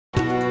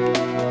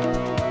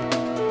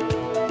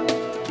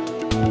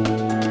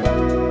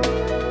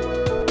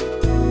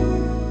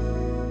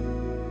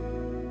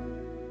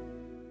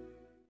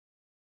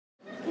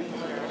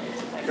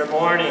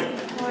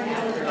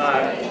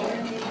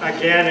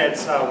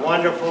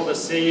wonderful to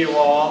see you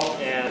all,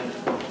 and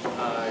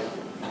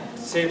it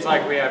seems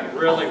like we have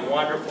really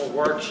wonderful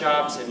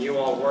workshops, and you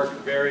all worked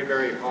very,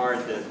 very hard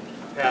the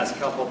past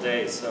couple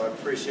days, so I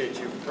appreciate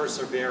you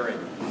persevering.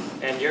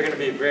 And you're going to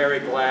be very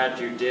glad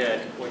you did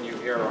when you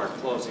hear our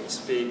closing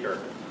speaker.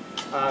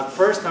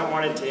 First, I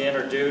wanted to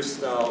introduce,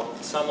 though,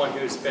 someone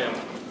who's been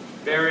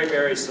very,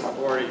 very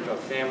supportive of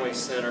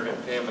family-centered and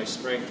family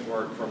strength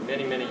work for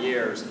many, many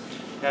years,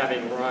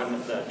 having run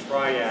the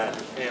Triad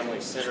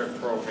Family Center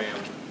program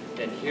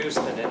in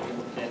Houston,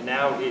 and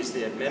now he's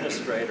the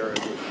administrator of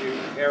the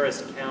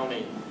Harris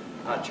County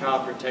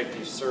Child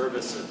Protective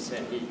Services,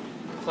 and he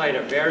played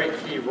a very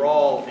key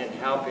role in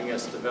helping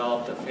us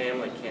develop the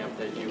family camp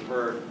that you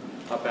heard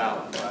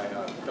about by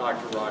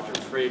Dr. Roger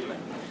Friedman.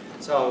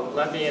 So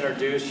let me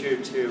introduce you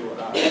to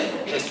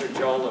Mr.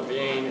 Joe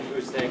Levine,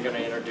 who's then going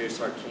to introduce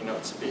our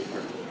keynote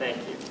speaker. Thank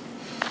you.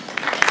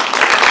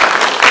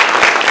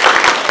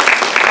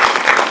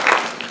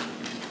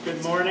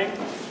 Good morning.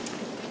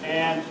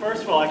 And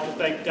first of all, I'd like to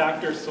thank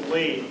Dr.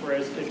 Salee for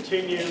his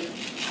continued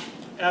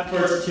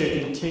efforts to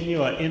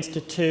continue an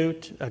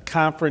institute, a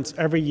conference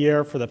every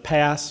year for the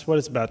past,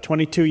 about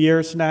 22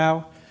 years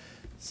now.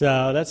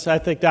 So I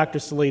think Dr.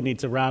 Salee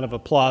needs a round of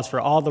applause for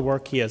all the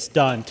work he has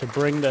done to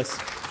bring this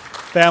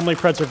family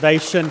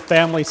preservation,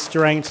 family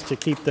strength to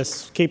keep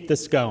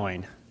this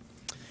going.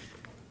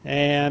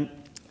 And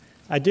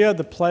I do have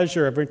the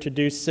pleasure of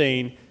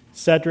introducing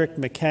Cedric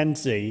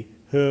McKenzie,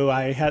 who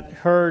I had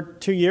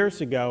heard 2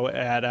 years ago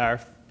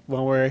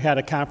when we had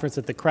a conference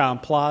at the Crown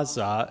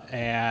Plaza,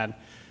 and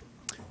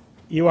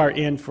you are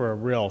in for a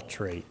real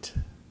treat.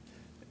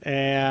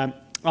 And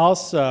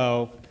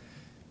also,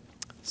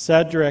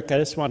 Cedric, I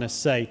just want to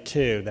say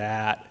too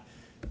that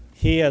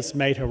he has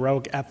made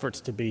heroic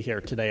efforts to be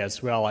here today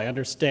as well. I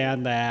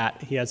understand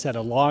that he has had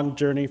a long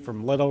journey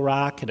from Little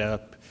Rock and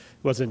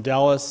was in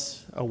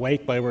Dallas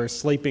awake while we were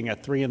sleeping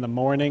at 3 in the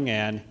morning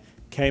and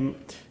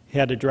he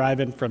had to drive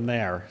in from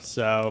there.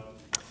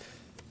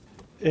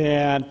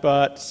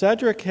 But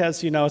Cedric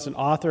is an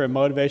author and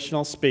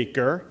motivational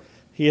speaker.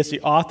 He is the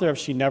author of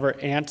She Never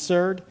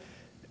Answered,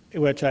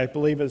 which I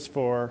believe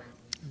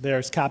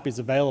there's copies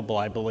available,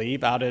 I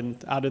believe, out in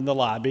the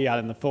lobby, out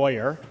in the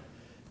foyer.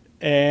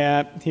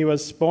 And he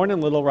was born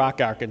in Little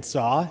Rock,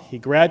 Arkansas. He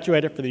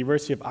graduated from the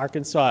University of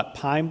Arkansas at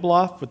Pine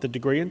Bluff with a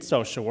degree in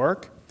social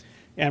work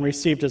and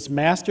received his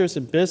master's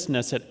in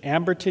business at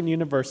Amberton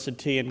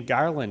University in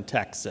Garland,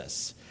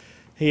 Texas.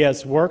 He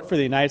has worked for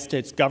the United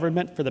States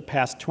government for the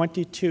past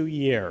 22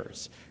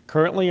 years,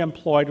 currently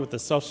employed with the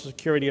Social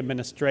Security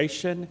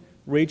Administration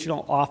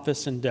Regional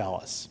Office in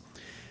Dallas.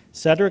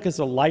 Cedric is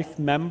a life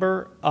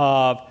member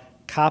of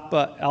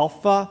Kappa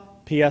Alpha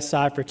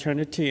PSI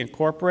Fraternity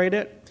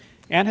Incorporated,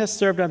 and has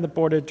served on the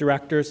board of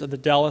directors of the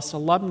Dallas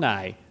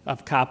alumni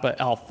of Kappa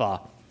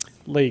Alpha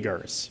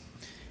Leaguers,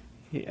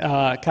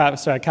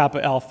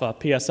 Kappa Alpha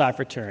PSI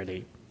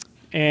Fraternity.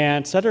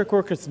 And Cedric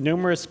works with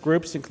numerous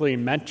groups,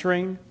 including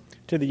mentoring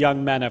to the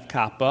young men of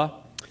Kappa,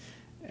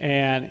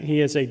 and he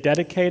has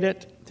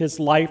dedicated his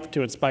life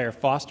to inspire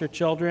foster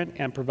children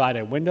and provide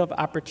a window of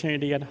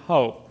opportunity and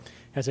hope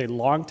as a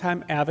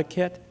longtime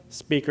advocate,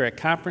 speaker at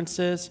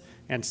conferences,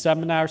 and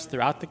seminars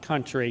throughout the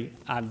country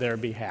on their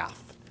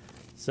behalf.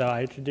 So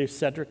I introduce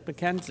Cedric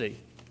McKenzie.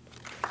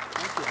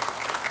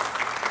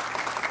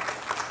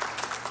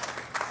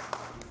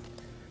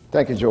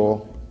 Thank you,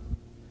 Joel.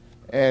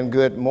 And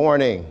good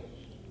morning.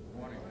 Good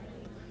morning.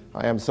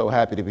 I am so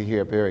happy to be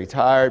here. Very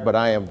tired, but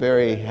I am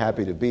very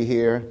happy to be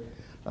here.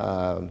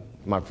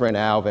 My friend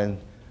Alvin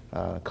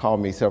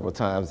called me several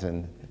times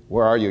and,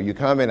 "Where are you? You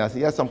coming?" I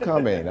said, "Yes, I'm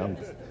coming."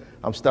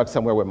 I'm stuck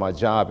somewhere with my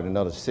job in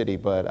another city,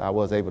 but I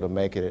was able to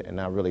make it,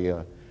 and I really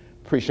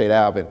appreciate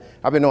Alvin.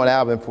 I've been knowing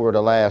Alvin for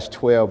the last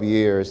 12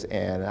 years,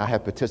 and I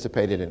have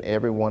participated in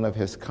every one of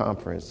his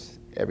conferences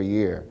every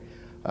year.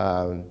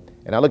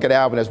 And I look at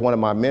Alvin as one of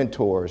my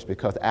mentors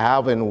because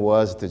Alvin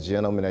was the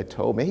gentleman that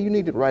told me, "Hey, you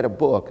need to write a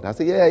book." And I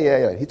said,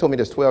 yeah. He told me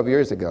this 12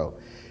 years ago.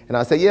 And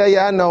I said,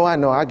 yeah, I know,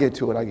 I'll get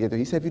to it.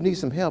 He said, "If you need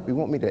some help, you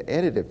want me to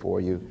edit it for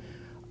you,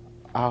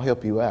 I'll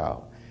help you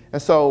out."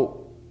 And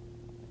so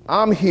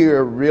I'm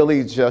here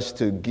really just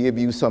to give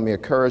you some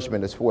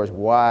encouragement as far as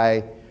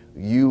why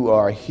you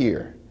are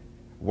here,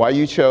 why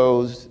you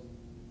chose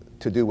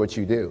to do what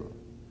you do,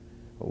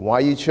 why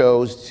you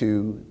chose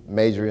to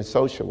major in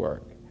social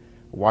work,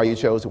 why you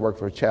chose to work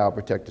for Child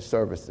Protective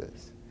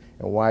Services,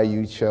 and why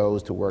you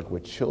chose to work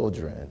with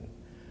children.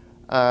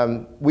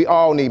 We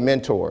all need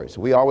mentors.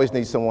 We always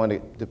need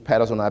someone to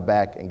pat us on our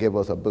back and give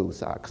us a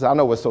boost, because I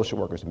know what social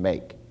workers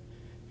make.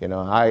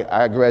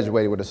 I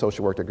graduated with a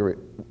social work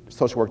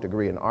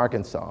degree in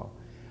Arkansas,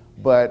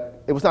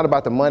 but it was not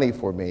about the money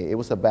for me. It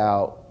was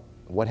about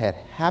what had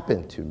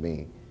happened to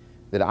me,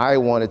 that I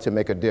wanted to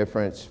make a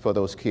difference for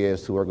those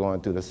kids who are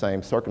going through the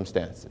same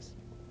circumstances.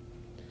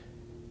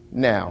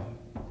 Now,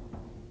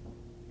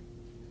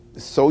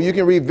 so you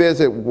can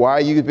revisit why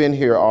you've been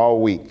here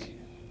all week.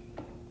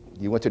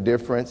 You went to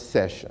different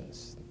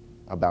sessions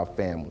about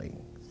families,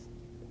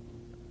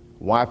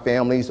 why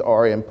families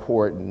are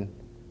important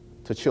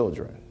to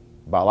children,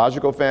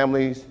 biological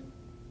families,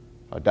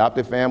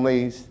 adopted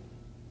families,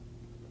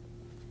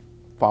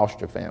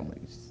 foster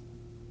families.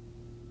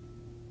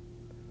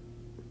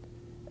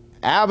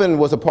 Alvin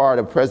was a part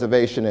of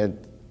preservation at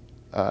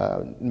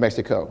New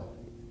Mexico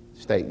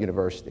State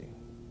University.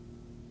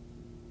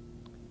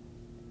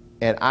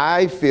 And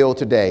I feel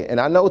today, and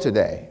I know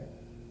today,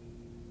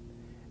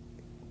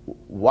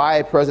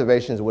 why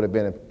preservations would have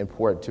been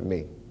important to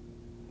me.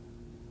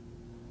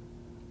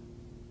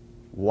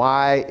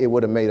 Why it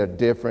would have made a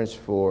difference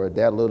for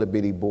that little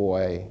bitty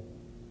boy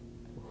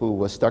who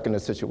was stuck in a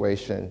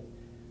situation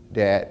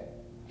that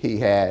he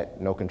had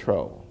no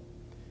control.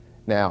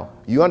 Now,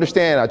 you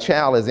understand a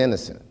child is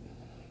innocent,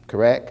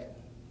 correct?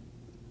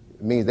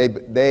 It means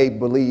they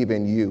believe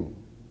in you,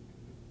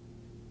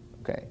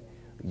 okay?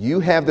 You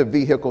have the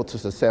vehicle to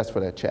success for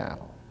that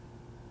child.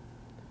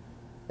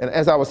 And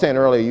as I was saying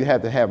earlier, you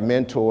have to have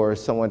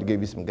mentors, someone to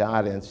give you some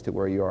guidance to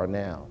where you are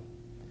now.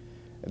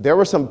 There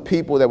were some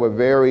people that were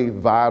very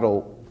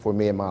vital for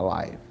me in my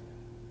life,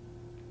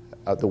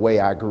 the way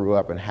I grew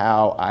up and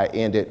how I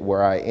ended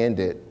where I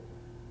ended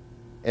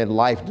in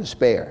life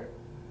despair,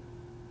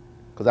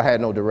 because I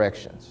had no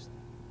directions.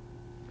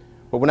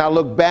 But when I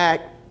look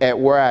back at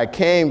where I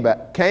came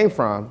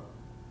from,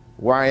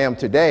 where I am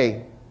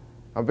today,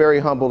 I'm very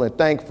humble and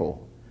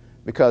thankful,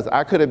 because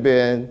I could have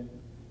been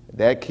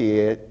that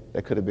kid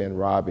that could have been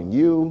robbing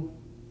you,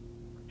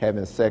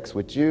 having sex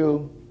with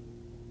you,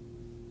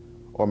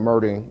 or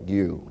murdering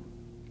you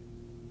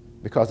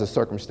because of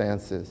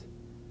circumstances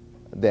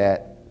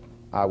that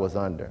I was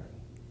under.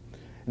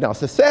 Now,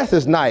 success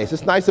is nice.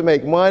 It's nice to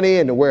make money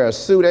and to wear a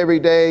suit every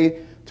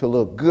day, to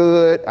look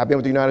good. I've been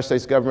with the United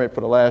States government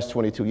for the last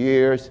 22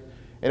 years,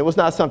 and it was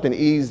not something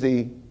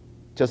easy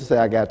just to say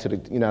I got to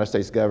the United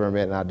States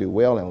government and I do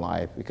well in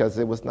life, because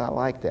it was not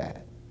like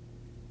that.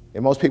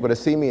 And most people that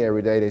see me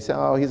every day, they say,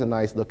 oh, he's a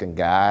nice looking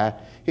guy.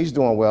 He's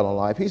doing well in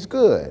life. He's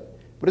good.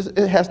 But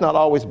it has not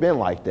always been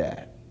like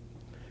that.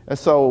 And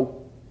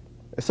so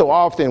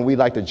often we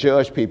like to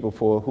judge people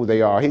for who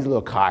they are. He's a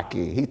little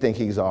cocky. He thinks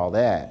he's all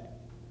that.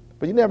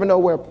 But you never know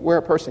where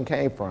a person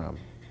came from.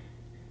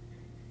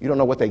 You don't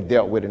know what they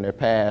dealt with in their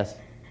past,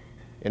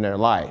 in their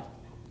life.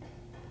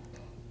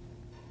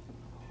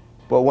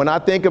 But when I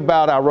think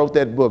about, I wrote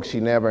that book, She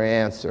Never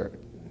Answered.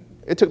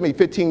 It took me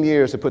 15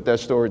 years to put that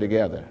story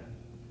together.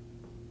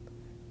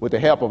 With the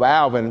help of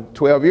Alvin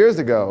 12 years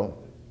ago,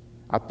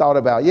 I thought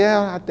about,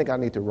 I think I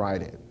need to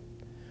write it.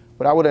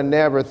 But I would have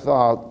never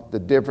thought the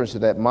difference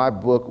that my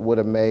book would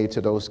have made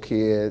to those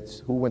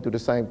kids who went through the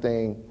same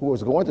thing, who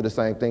was going through the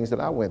same things that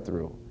I went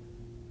through.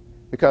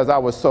 Because I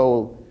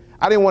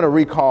didn't want to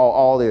recall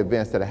all the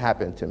events that had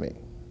happened to me.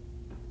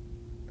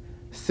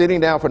 Sitting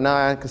down for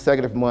 9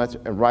 consecutive months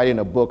and writing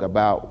a book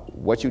about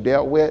what you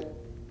dealt with,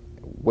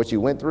 what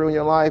you went through in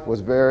your life,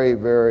 was very,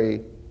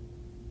 very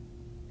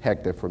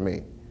hectic for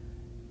me.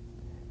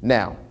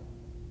 Now,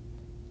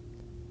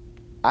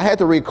 I had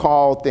to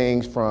recall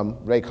things from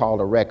what they call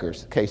the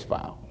records, case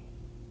file,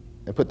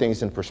 and put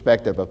things in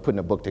perspective of putting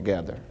a book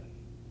together.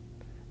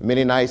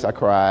 Many nights I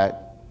cried,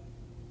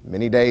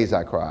 many days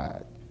I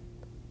cried.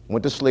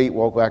 Went to sleep,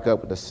 woke back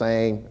up with the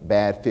same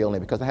bad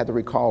feeling, because I had to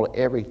recall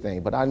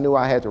everything. But I knew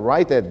I had to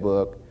write that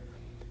book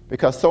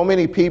because so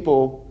many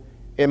people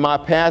in my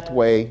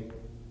pathway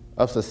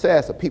of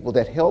success are people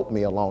that helped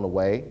me along the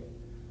way,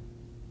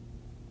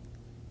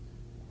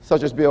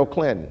 such as Bill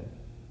Clinton,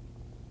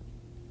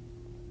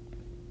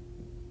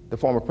 the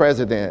former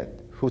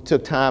president, who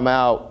took time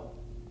out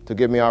to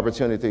give me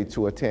opportunity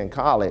to attend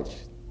college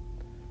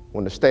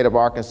when the state of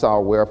Arkansas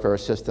welfare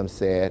system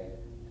said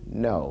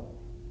no.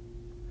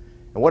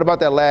 And what about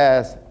that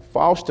last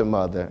foster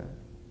mother,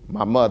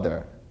 my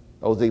mother,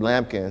 O.Z.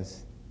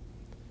 Lampkins,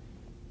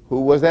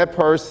 who was that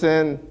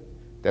person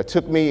that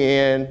took me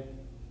in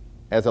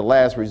as a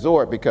last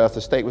resort because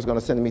the state was going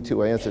to send me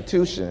to an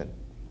institution.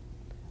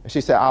 And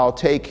she said, I'll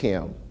take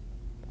him.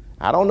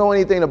 I don't know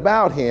anything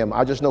about him.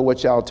 I just know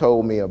what y'all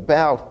told me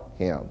about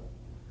him.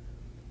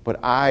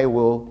 But I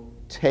will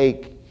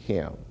take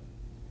him.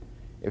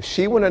 If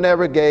she would have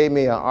never gave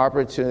me an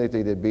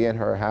opportunity to be in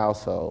her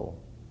household,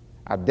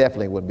 I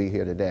definitely would be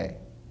here today,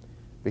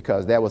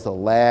 because that was the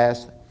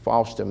last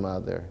foster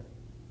mother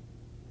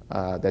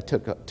that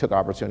took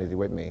opportunity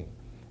with me.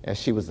 And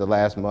she was the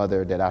last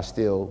mother that I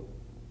still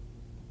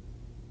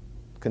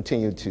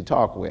continue to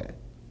talk with.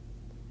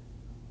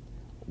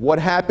 What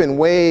happened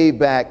way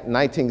back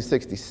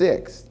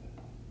 1966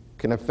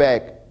 can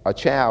affect a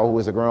child who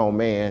is a grown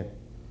man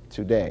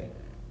today.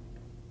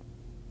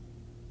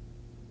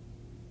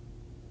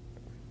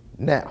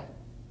 Now,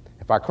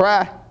 if I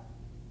cry,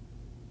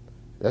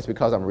 that's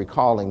because I'm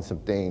recalling some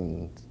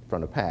things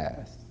from the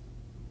past.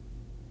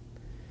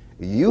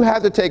 You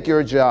have to take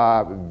your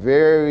job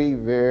very,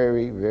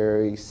 very,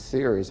 very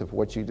serious of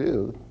what you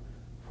do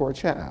for a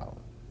child.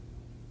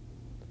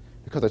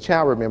 Because a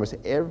child remembers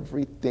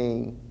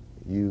everything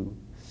you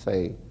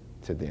say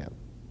to them,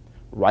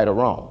 right or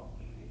wrong.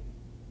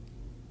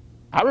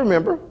 I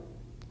remember.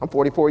 I'm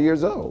 44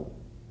 years old.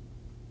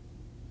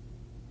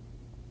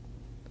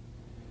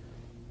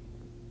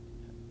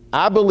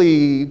 I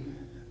believe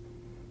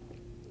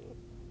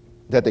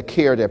that the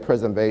care that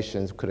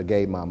preservation could have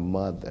gave my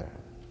mother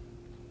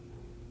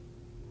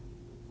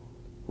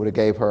would have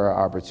gave her an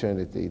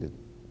opportunity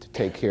to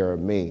take care of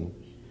me,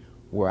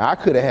 where I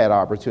could have had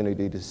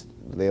opportunity to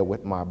live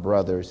with my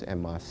brothers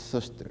and my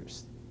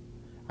sisters.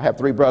 I have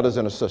 3 brothers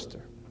and a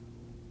sister.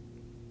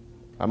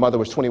 My mother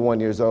was 21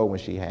 years old when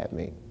she had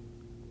me.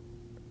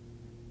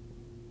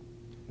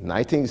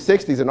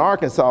 1960s in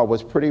Arkansas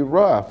was pretty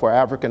rough for an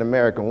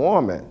African-American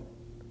woman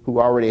who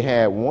already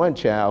had one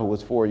child who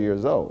was 4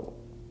 years old,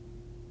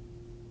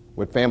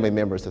 with family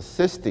members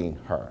assisting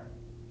her.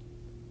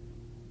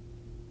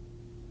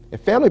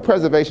 If family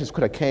preservations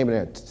could have came in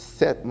and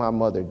set my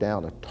mother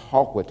down to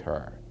talk with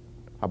her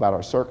about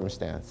her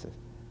circumstances,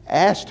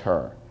 asked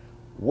her,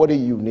 what do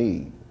you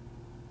need?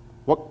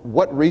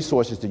 What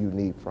resources do you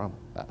need from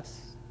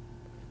us?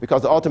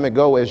 Because the ultimate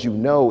goal, as you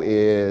know,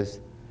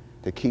 is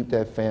to keep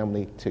that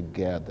family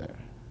together,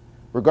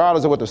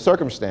 regardless of what the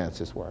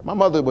circumstances were. My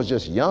mother was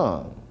just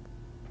young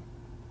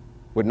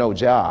with no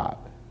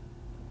job.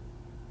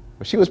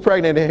 But she was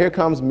pregnant, and here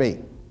comes me,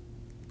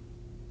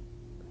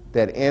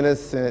 that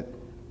innocent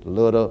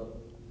little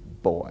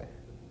boy.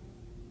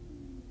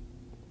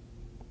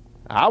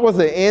 I was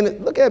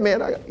look at me,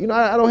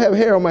 I don't have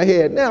hair on my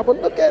head now,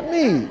 but look at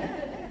me.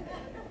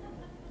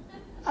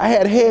 I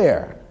had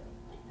hair.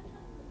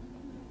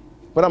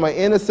 But I'm an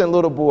innocent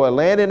little boy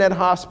laying in that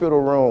hospital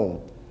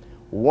room,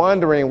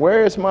 wondering,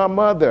 where is my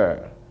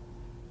mother?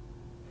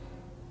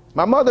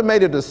 My mother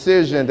made a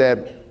decision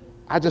that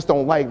I just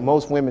don't like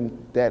most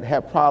women that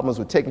have problems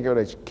with taking care of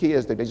their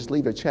kids, that they just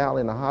leave their child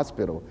in the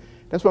hospital.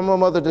 That's what my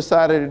mother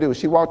decided to do.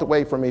 She walked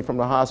away from me from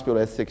the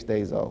hospital at 6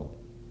 days old.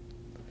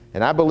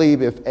 And I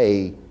believe if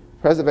a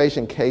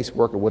preservation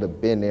caseworker would have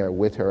been there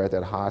with her at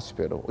that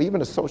hospital, or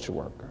even a social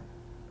worker,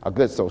 a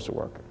good social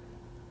worker,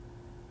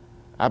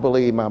 I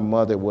believe my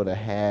mother would have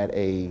had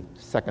a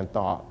second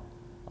thought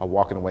of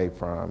walking away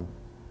from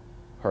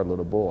her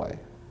little boy.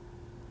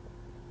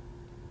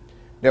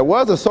 There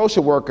was a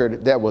social worker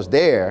that was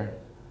there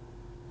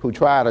who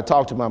tried to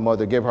talk to my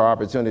mother, give her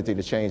opportunity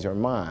to change her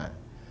mind,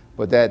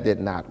 but that did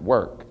not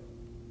work.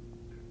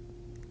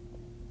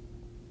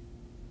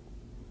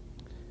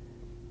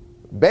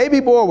 Baby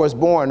boy was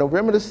born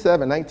November the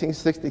 7th,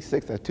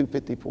 1966 at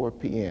 2:54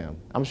 p.m.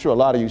 I'm sure a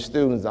lot of you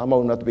students, I'm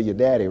old enough to be your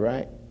daddy,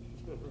 right?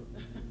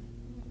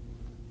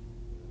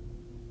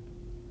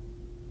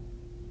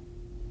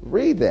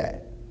 Read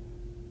that.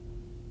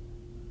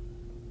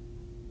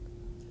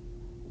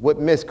 Would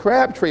Miss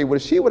Crabtree,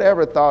 would she have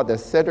ever thought that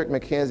Cedric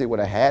McKenzie would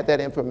have had that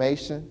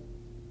information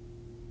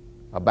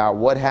about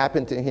what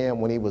happened to him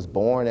when he was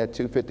born at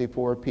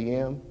 2:54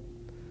 p.m.?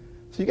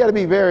 So you got to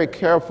be very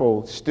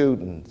careful,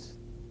 students,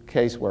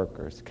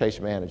 caseworkers, case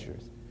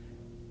managers,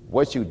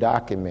 what you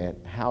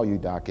document, how you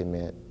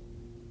document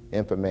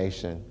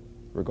information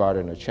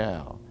regarding a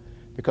child.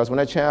 Because when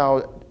a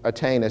child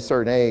attains a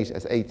certain age,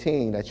 as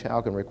 18, that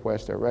child can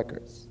request their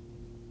records.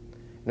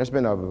 And there's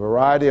been a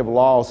variety of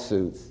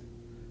lawsuits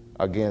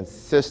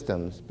against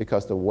systems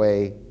because the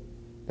way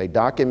they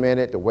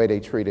documented, the way they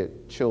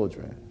treated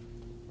children.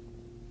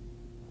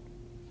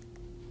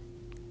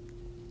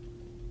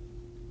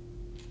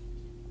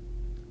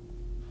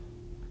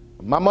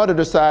 My mother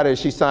decided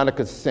she signed a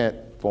consent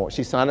form.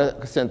 She signed a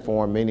consent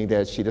form, meaning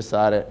that she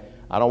decided,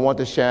 I don't want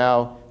this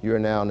child, you're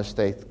now in the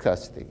state's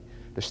custody.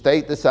 The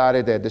state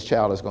decided that this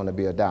child is going to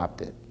be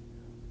adopted,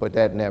 but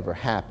that never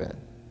happened.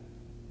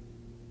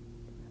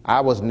 I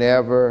was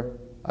never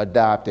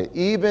adopted,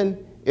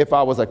 even if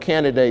I was a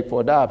candidate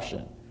for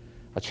adoption.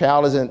 A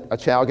child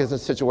gets in a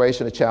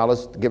situation, a child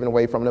is given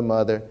away from the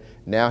mother,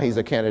 now he's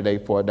a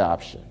candidate for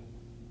adoption.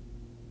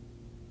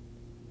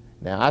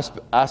 Now,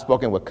 I've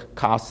spoken with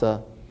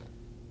CASA,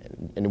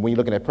 and when you're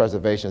looking at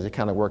preservations, they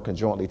kind of work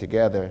conjointly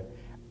together.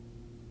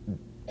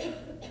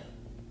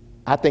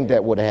 I think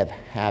that would have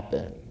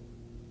happened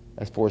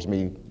as far as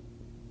me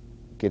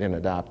getting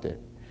adopted,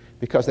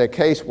 because that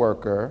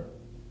caseworker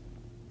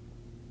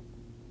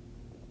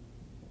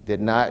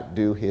did not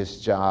do his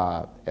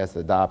job as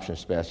an adoption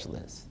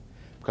specialist,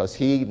 because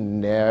he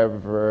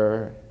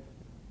never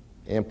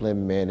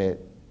implemented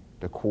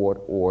the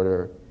court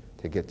order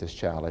to get this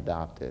child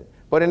adopted.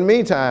 But in the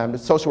meantime, the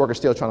social worker is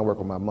still trying to work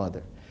with my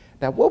mother.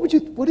 Now, what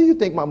do you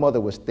think my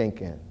mother was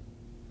thinking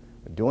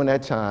during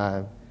that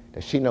time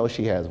that she knows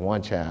she has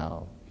one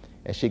child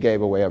and she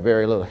gave away a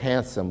very little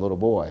handsome little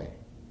boy?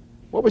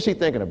 What was she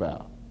thinking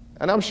about?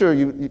 And I'm sure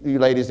you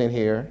ladies in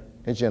here,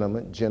 and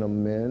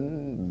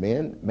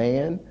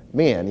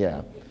men,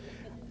 yeah.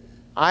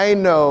 I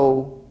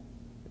know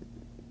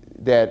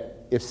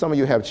that if some of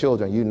you have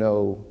children, you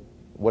know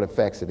what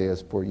effects it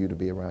is for you to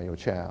be around your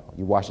child.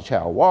 You watch the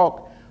child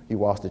walk, you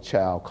watch the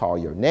child call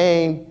your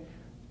name,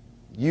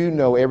 you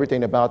know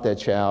everything about that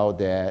child,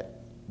 that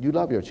you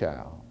love your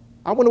child.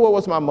 I wonder what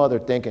was my mother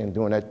thinking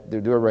during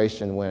the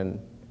duration when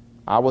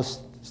I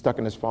was stuck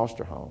in this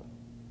foster home.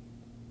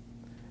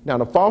 Now,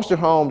 the foster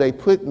home they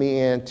put me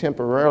in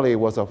temporarily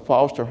was a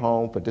foster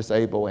home for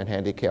disabled and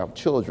handicapped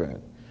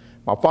children.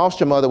 My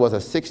foster mother was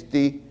a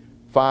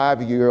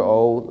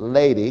 5-year-old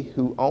lady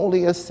who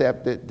only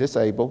accepted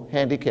disabled,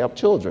 handicapped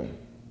children.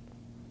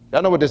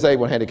 Y'all know what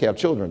disabled, handicapped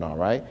children are,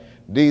 right?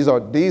 These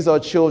are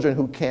children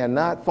who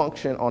cannot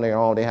function on their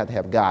own. They have to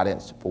have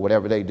guidance for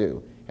whatever they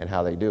do and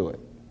how they do it.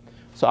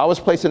 So I was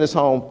placed in this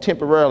home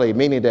temporarily,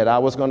 meaning that I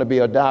was going to be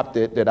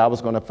adopted, that I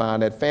was going to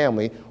find that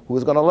family who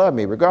was going to love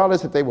me.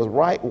 Regardless if they was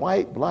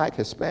white, black,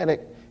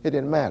 Hispanic, it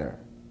didn't matter.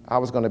 I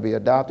was going to be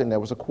adopted, and there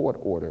was a court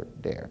order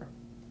there.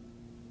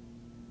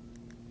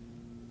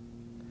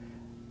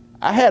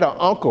 I had an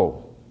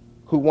uncle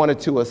who wanted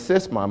to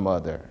assist my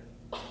mother.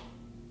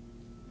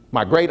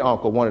 My great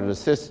uncle wanted to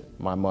assist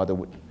my mother.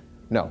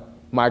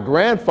 My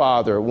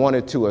grandfather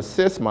wanted to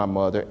assist my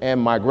mother, and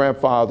my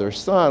grandfather's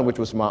son, which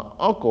was my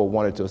uncle,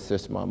 wanted to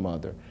assist my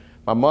mother.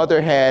 My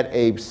mother had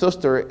a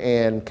sister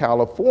in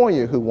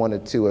California who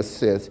wanted to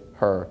assist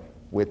her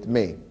with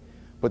me.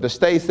 But the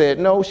state said,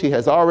 no, she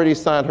has already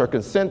signed her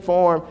consent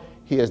form.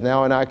 He is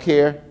now in our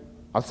care.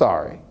 I'm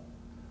sorry.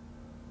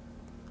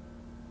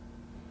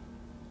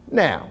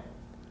 Now,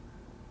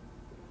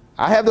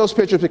 I have those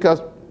pictures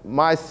because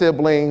my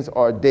siblings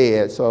are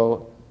dead,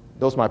 so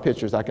those are my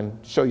pictures. I can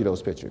show you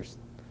those pictures.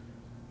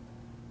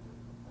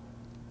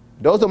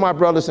 Those are my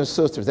brothers and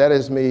sisters. That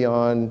is me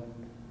on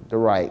the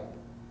right.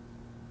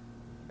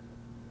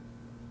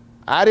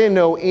 I didn't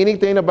know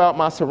anything about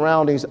my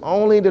surroundings,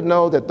 only to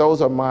know that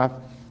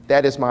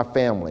that is my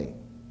family,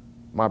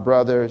 my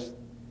brothers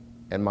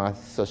and my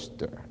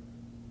sisters.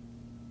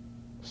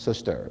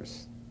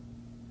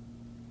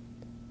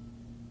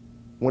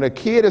 When a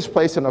kid is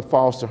placed in a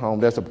foster home,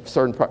 there's a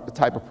certain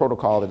type of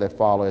protocol that they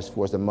follow as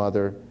far as the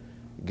mother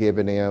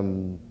giving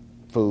them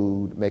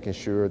food, making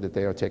sure that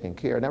they are taken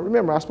care of. Now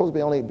remember, I'm supposed to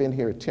be only been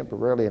here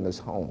temporarily in this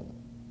home.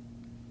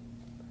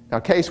 Now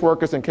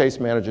caseworkers and case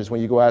managers,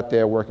 when you go out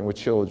there working with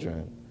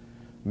children,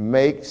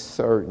 make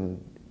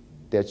certain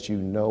that you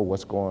know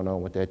what's going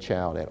on with that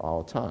child at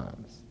all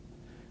times.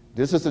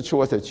 This is a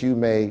choice that you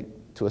made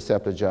to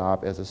accept a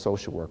job as a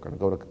social worker, to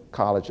go to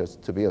college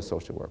to be a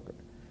social worker.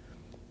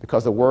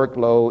 Because the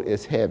workload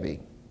is heavy.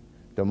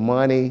 The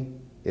money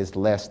is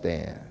less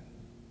than.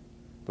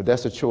 But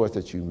that's a choice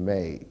that you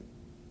made.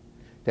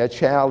 That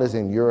child is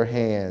in your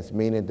hands,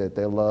 meaning that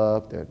their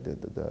love,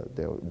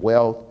 their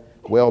wealth,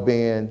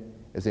 well-being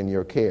is in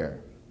your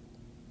care.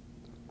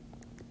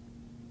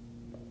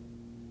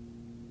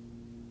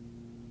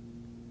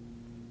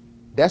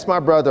 That's my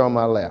brother on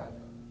my left.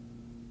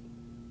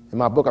 In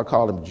my book, I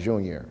call him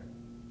Junior,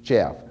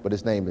 Jeff, but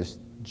his name is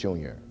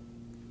Junior.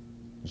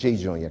 G.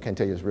 Junior, I can't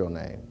tell you his real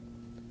name.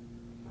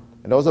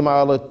 And those are my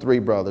other 3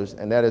 brothers,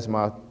 and that is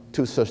my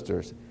 2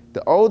 sisters.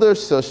 The older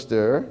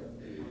sister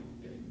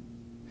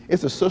is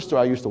the sister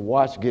I used to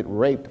watch get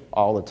raped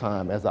all the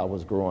time as I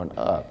was growing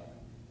up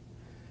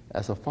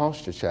as a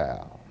foster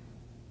child.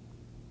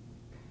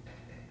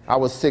 I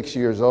was 6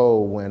 years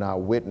old when I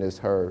witnessed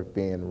her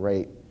being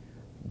raped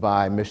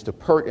by Mr.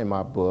 Pert in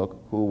my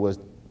book, who was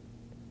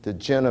the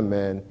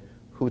gentleman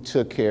who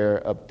took care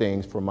of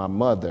things for my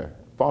mother,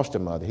 foster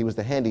mother. He was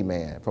the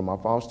handyman for my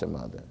foster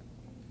mother.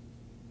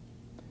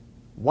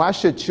 Why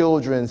should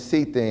children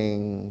see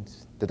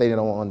things that they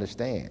don't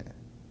understand,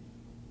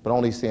 but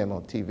only see them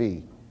on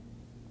TV?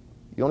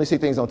 You only see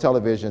things on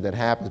television that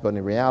happens, but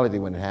in reality,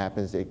 when it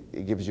happens,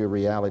 it gives you a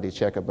reality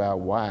check about,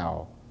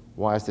 wow,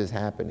 why is this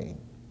happening?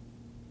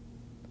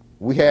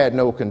 We had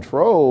no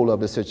control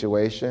of the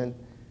situation.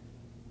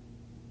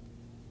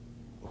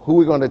 Who are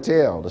we going to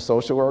tell? The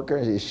social worker?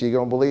 Is she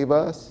going to believe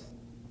us?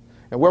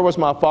 And where was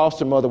my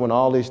foster mother when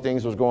all these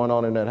things was going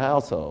on in that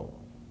household?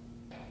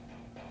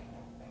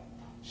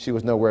 She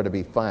was nowhere to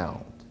be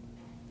found.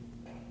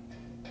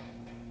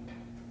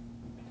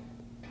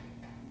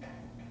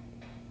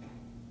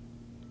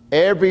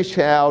 Every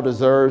child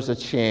deserves a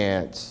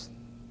chance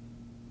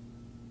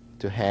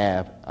to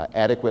have an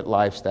adequate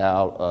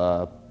lifestyle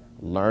of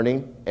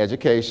learning,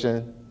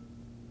 education,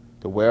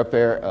 the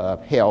welfare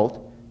of health,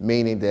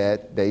 meaning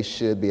that they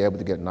should be able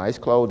to get nice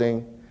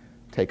clothing,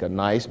 take a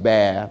nice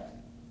bath,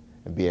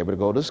 and be able to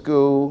go to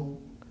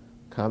school,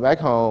 come back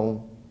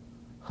home,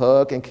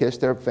 hug and kiss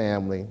their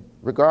family,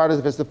 regardless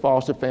if it's a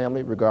foster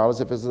family,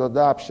 regardless if it's an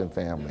adoption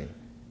family.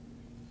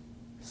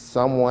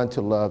 Someone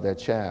to love their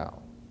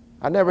child.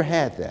 I never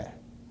had that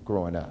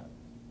growing up.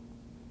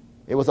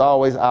 It was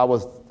always, I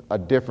was a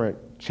different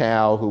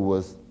child who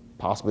was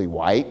possibly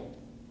white.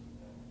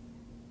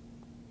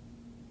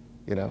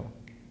 You know.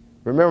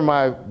 Remember,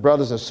 my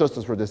brothers and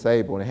sisters were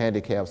disabled and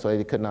handicapped, so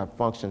they could not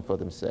function for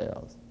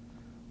themselves.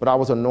 But I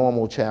was a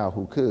normal child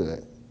who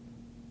could.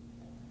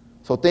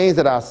 So things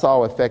that I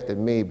saw affected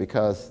me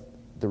because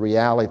the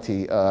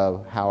reality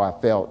of how I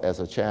felt as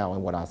a child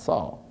and what I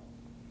saw.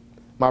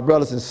 My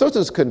brothers and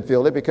sisters couldn't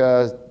feel it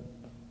because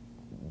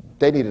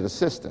they needed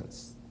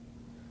assistance.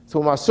 So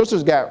when my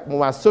sisters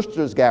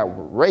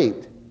got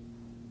raped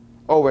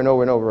over and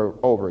over and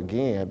over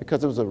again,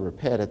 because it was a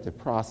repetitive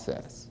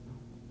process.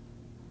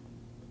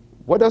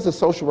 What does a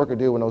social worker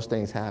do when those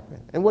things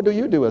happen? And what do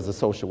you do as a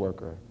social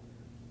worker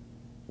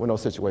when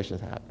those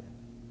situations happen?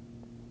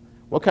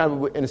 What kind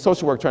of, in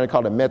social work, trying to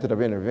call it a method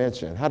of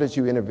intervention. How did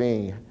you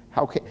intervene?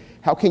 How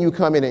can you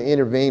come in and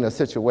intervene a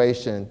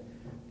situation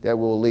that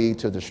will lead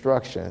to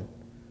destruction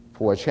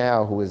for a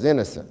child who is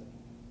innocent?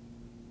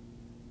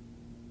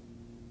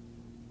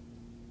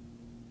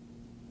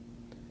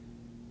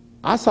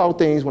 I saw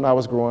things when I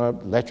was growing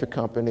up, electric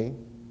company,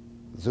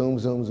 zoom,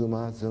 zoom, zoom,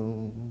 out,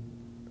 zoom,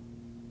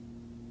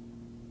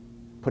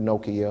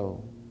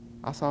 Pinocchio.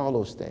 I saw all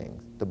those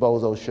things, the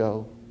Bozo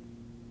Show.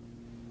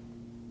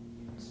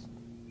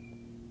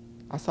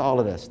 I saw all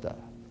of that stuff.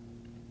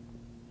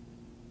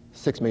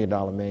 $6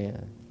 Million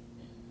Man,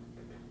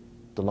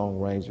 The Lone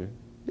Ranger.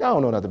 Y'all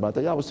don't know nothing about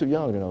that. Y'all was too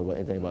young to know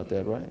anything about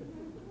that, right?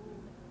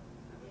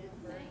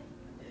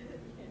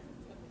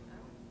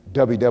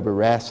 WW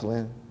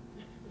Wrestling,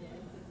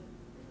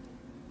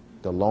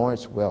 The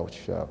Lawrence Welch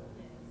Show.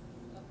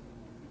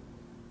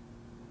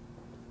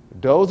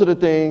 Those are the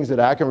things that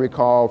I can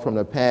recall from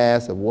the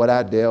past of what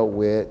I dealt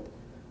with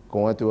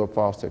going through a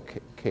foster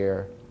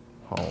care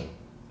home.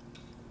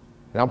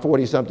 And I'm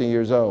 40-something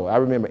years old. I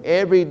remember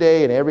every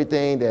day and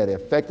everything that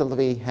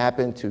effectively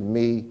happened to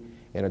me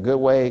in a good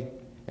way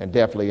and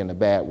definitely in a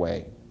bad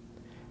way.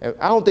 And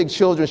I don't think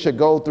children should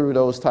go through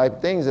those type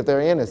of things if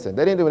they're innocent.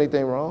 They didn't do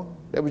anything wrong.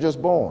 They were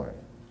just born.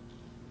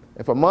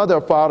 If a mother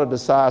or father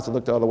decides to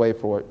look the other way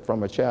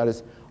from a child,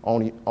 it's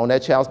on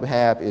that child's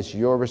behalf, it's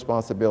your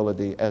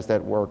responsibility as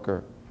that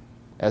worker,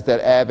 as that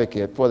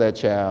advocate for that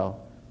child,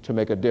 to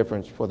make a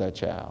difference for that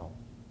child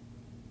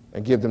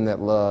and give them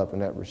that love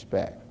and that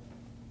respect.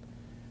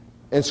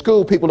 In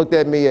school, people looked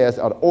at me as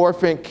an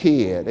orphan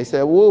kid. They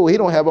said, whoa, he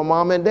don't have a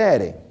mom and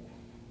daddy.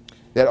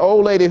 That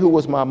old lady who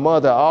was my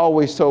mother, I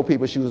always told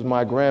people she was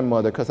my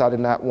grandmother because I did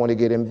not want to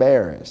get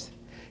embarrassed.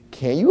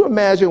 Can you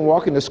imagine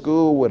walking to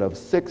school with a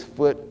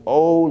 6-foot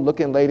old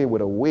looking lady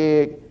with a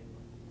wig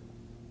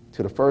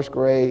to the first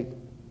grade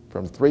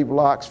from 3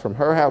 blocks from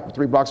her house,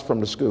 3 blocks from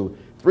the school,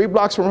 3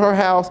 blocks from her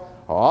house,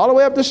 all the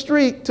way up the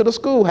street to the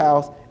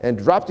schoolhouse and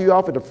dropped you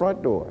off at the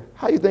front door?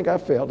 How do you think I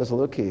felt as a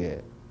little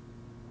kid?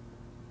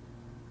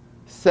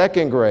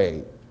 2nd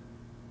grade,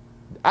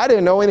 I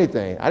didn't know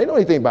anything. I didn't know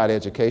anything about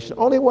education,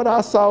 only what I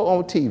saw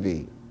on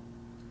TV.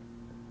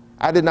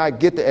 I did not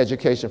get the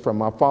education from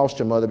my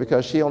foster mother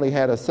because she only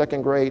had a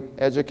 2nd grade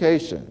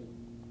education.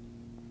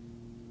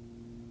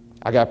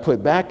 I got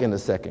put back in the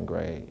 2nd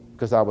grade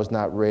because I was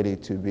not ready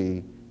to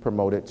be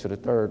promoted to the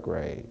 3rd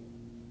grade.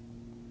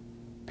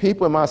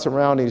 People in my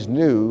surroundings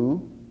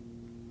knew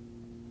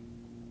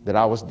that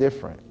I was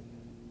different.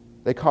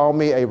 They called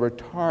me a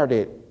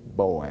retarded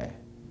boy.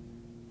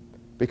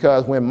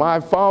 Because when my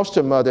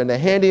foster mother and the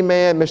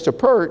handyman, Mr.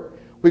 Pert,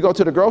 we go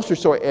to the grocery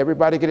store,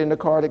 everybody get in the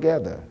car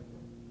together.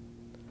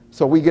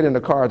 So we get in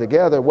the car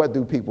together, what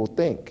do people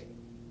think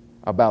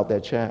about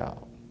that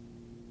child?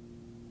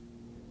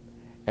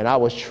 And I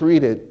was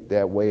treated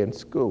that way in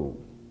school.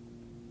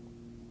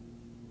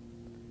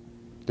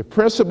 The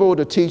principal,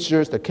 the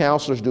teachers, the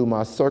counselors knew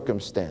my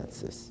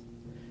circumstances.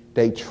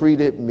 They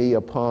treated me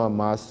upon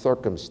my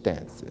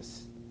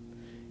circumstances.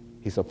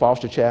 He's a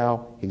foster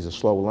child, he's a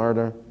slow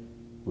learner.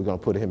 We're going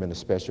to put him in the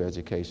special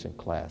education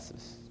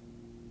classes.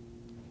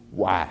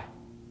 Why?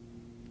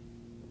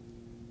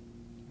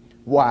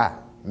 Why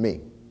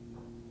me?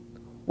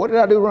 What did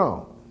I do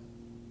wrong?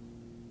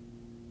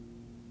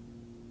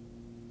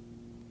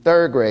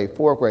 3rd grade,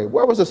 4th grade,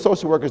 where was the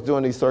social workers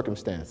doing these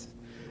circumstances?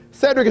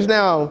 Cedric is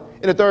now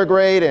in the 3rd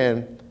grade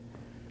and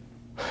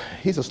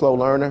he's a slow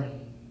learner.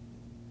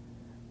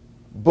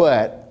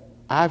 But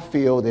I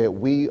feel that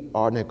we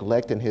are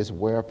neglecting his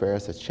welfare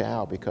as a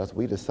child because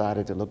we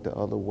decided to look the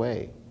other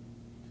way.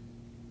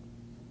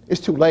 It's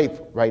too late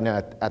right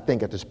now, I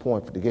think, at this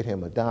point to get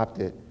him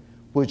adopted.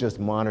 We'll just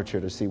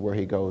monitor to see where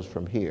he goes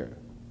from here.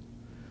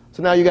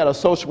 So now you got a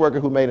social worker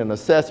who made an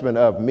assessment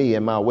of me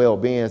and my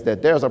well-being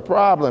that there's a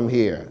problem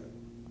here.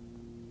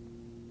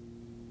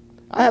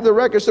 I have the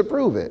records to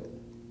prove it.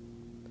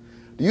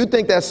 Do you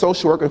think that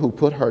social worker who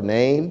put her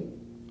name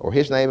or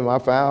his name in my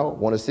file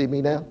want to see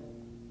me now?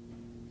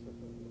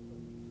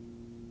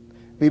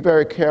 Be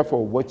very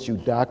careful what you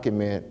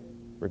document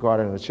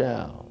regarding a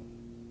child.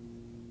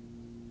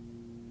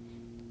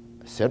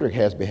 Cedric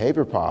has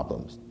behavior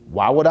problems.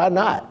 Why would I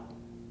not?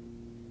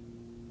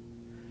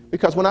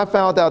 Because when I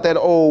found out that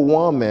old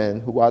woman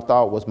who I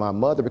thought was my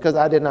mother, because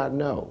I did not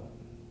know,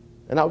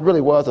 and I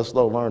really was a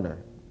slow learner,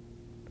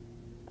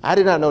 I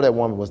did not know that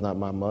woman was not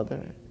my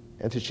mother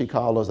until she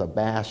called us a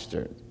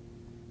bastard,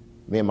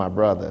 me and my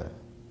brother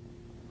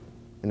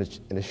in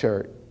the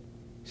shirt.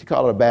 She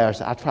called it a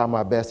bastard. I try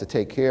my best to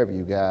take care of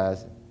you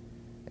guys,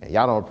 and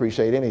y'all don't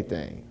appreciate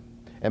anything.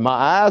 And my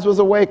eyes was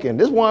awakened.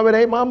 This woman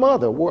ain't my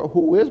mother.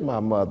 Who is my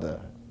mother?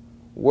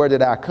 Where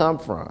did I come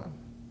from?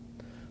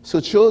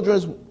 So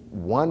children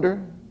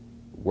wonder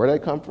where they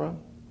come from.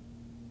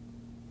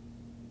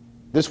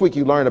 This week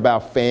you learned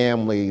about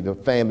family, the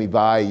family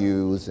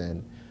values,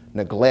 and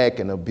neglect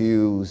and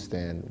abuse,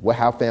 and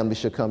how families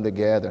should come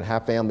together, and how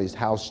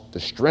the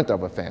strength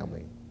of a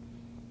family.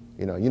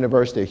 You know,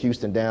 University of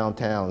Houston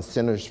downtown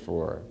Centers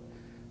for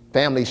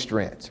Family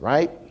Strengths,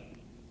 right?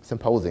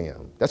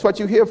 Symposium. That's what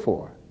you're here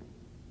for.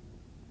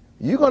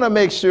 You're going to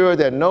make sure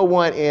that no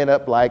one end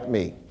up like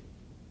me.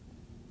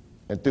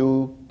 And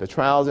through the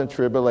trials and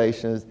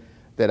tribulations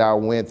that I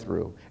went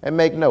through. And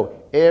make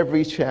note,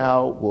 every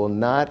child will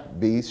not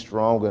be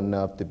strong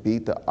enough to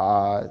beat the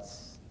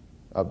odds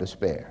of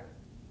despair.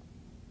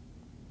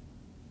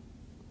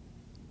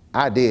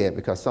 I did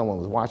because someone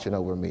was watching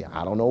over me.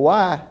 I don't know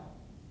why,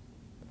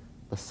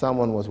 but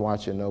someone was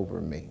watching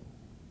over me.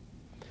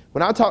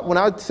 When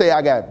I say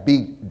I got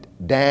beat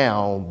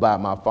down by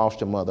my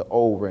foster mother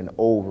over and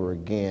over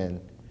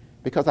again,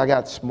 because I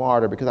got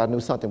smarter, because I knew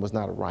something was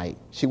not right.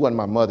 She wasn't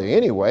my mother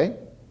anyway.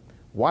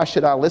 Why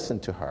should I listen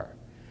to her?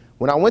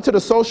 When I went to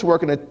the social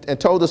worker and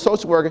told the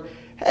social worker,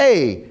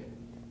 hey,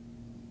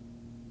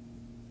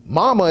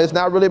 mama is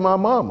not really my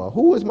mama.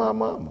 Who is my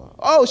mama?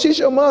 Oh, she's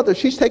your mother.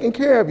 She's taking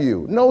care of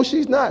you. No,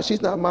 she's not.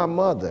 She's not my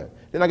mother.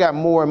 Then I got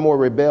more and more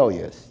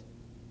rebellious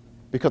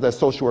because that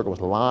social worker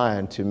was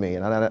lying to me,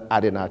 and I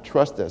did not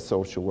trust that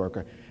social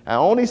worker. I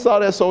only saw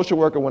that social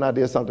worker when I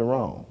did something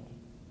wrong.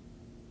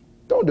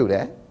 Don't do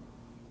that.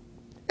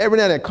 Every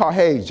now and then call,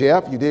 hey,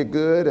 Jeff, you did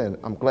good, and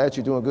I'm glad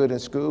you're doing good in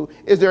school.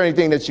 Is there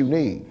anything that you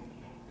need?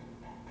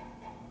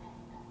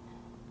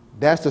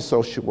 That's the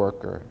social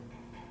worker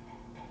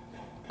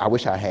I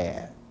wish I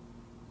had.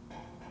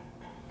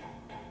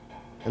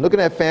 And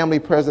looking at family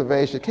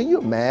preservation, can you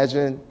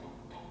imagine?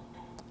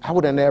 I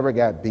would have never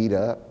got beat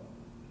up.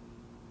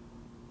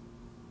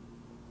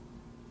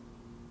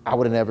 I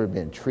would have never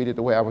been treated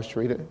the way I was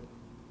treated.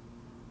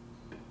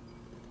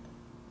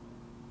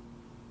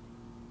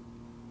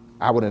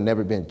 I would have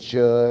never been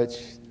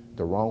judged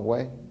the wrong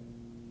way.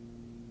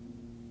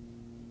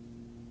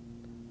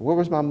 Where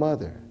was my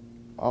mother?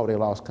 Oh, they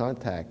lost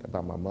contact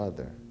about my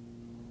mother.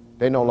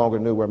 They no longer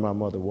knew where my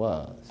mother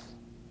was.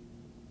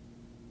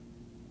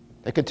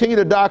 They continue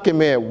to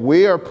document,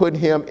 we are putting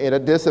him in a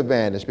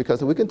disadvantage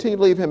because if we continue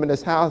to leave him in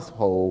this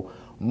household,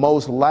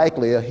 most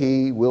likely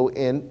he will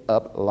end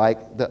up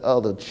like the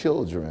other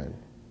children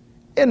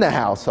in the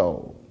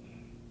household.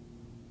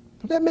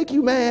 Does that make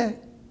you mad?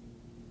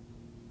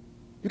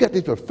 You got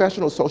these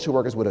professional social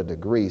workers with a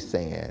degree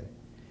saying,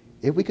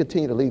 if we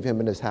continue to leave him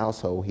in this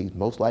household, he's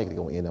most likely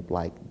going to end up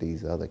like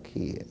these other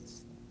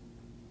kids.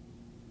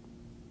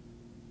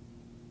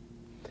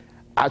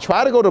 I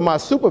try to go to my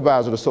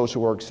supervisor, the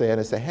social work saying,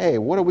 and say, hey,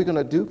 what are we going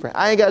to do for him?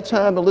 I ain't got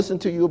time to listen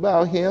to you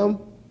about him.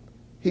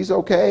 He's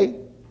okay.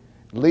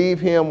 Leave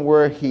him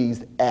where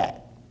he's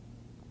at.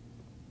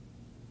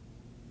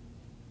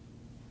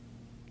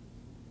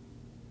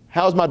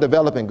 How's my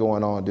development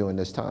going on during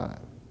this time?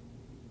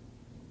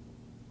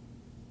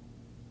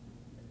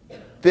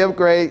 5th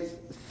grade,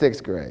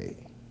 6th grade.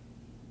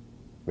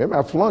 Remember,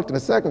 I flunked in the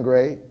 2nd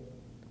grade.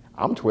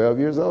 I'm 12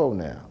 years old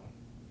now.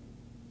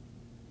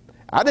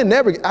 I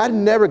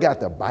never got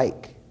the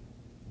bike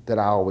that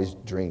I always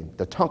dreamed.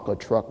 The Tonka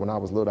truck when I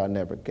was little, I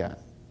never got.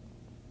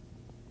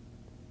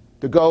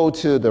 To go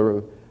to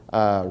the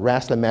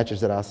wrestling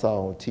matches that I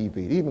saw on TV.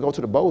 To even go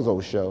to the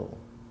Bozo show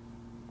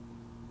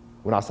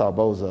when I saw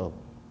Bozo.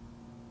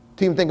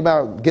 To even think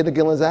about getting to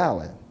Gillen's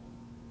Island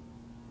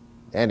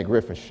and the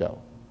Griffin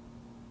show.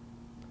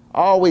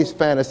 I always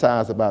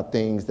fantasize about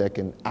things that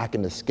I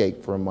can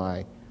escape from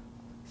my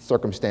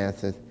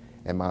circumstances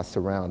and my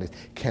surroundings.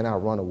 Can I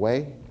run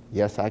away?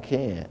 Yes, I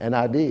can, and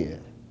I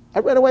did. I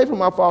ran away from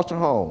my foster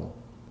home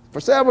for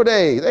several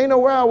days. They didn't know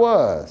where I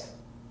was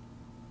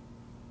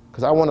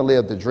because I want to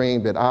live the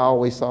dream that I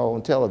always saw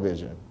on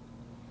television.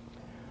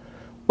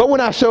 But when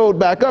I showed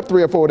back up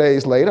 3 or 4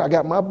 days later, I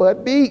got my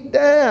butt beat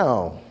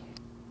down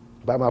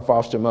by my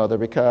foster mother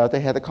because they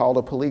had to call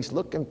the police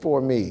looking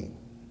for me.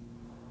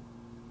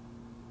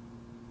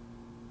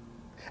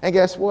 And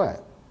guess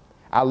what?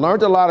 I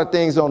learned a lot of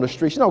things on the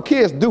streets. You know,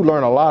 kids do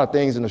learn a lot of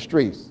things in the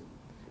streets,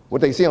 what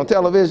they see on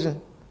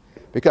television.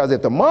 Because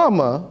if the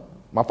mama,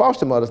 my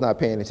foster mother's not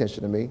paying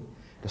attention to me,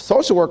 the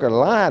social worker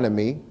lying to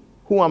me,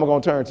 who am I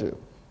going to turn to?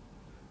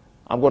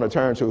 I'm going to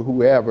turn to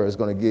whoever is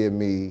going to give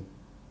me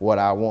what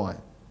I want,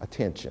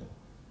 attention.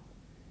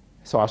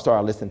 So I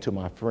started listening to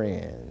my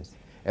friends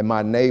and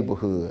my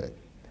neighborhood.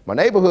 My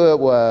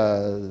neighborhood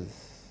was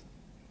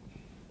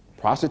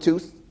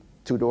prostitutes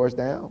 2 doors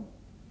down.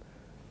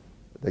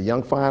 The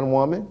young fine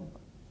woman,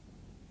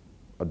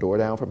 a door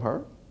down from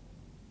her.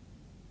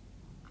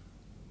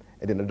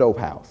 And then the dope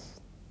house.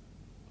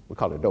 We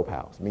call it a dope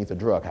house. It means a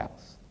drug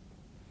house.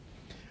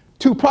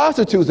 2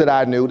 prostitutes that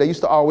I knew, they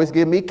used to always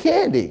give me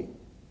candy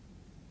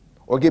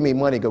or give me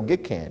money to go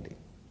get candy.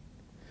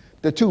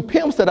 The 2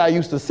 pimps that I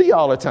used to see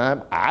all the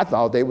time, I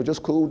thought they were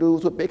just cool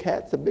dudes with big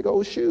hats and big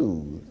old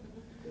shoes.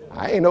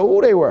 I didn't know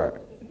who they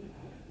were.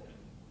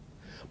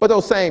 But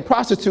those same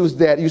prostitutes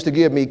that used to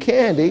give me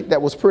candy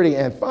that was pretty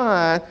and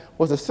fine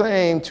was the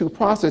same 2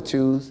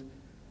 prostitutes.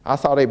 I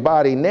saw their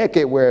body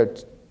naked where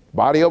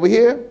body over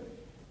here,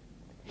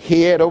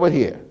 head over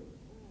here.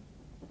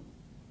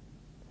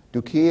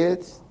 Do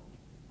kids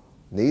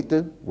need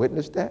to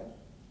witness that?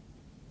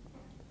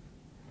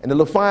 And the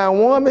little fine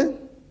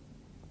woman,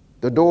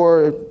 the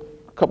door,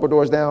 a couple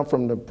doors down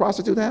from the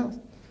prostitute house,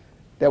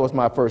 that was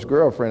my first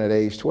girlfriend at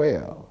age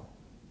 12.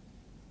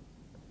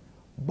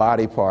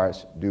 body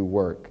parts do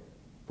work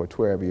for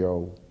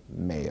 12-year-old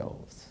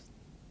males.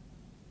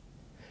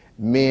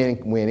 Men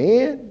went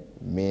in,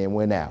 men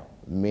went out.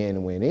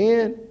 Men went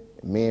in,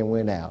 men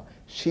went out.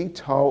 She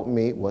taught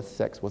me what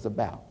sex was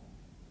about.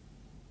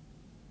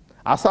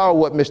 I saw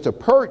what Mr.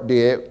 Pert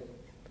did,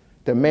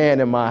 the man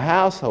in my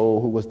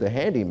household who was the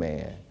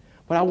handyman.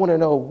 But I want to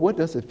know, what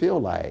does it feel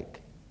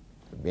like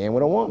being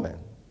with a woman?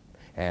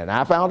 And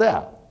I found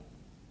out.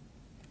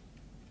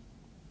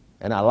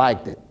 And I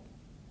liked it.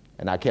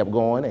 And I kept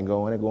going and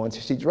going and going.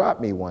 She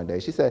dropped me one day.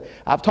 She said,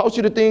 I've taught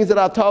you the things that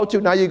I've taught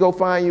you. Now you go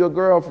find you a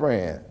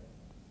girlfriend.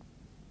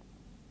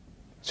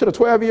 Should a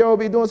 12-year-old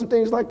be doing some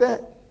things like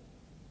that?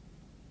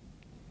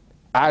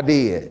 I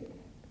did.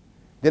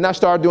 Then I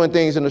started doing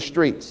things in the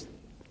streets,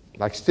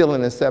 like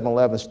stealing in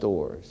 7-Eleven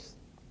stores,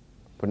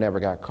 but never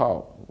got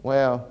caught.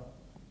 Well,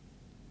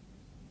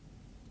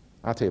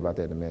 I'll tell you about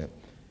that in a minute.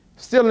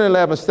 Stealing in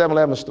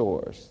 7-Eleven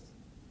stores,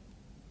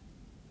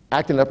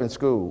 acting up in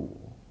school,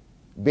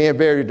 being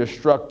very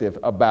destructive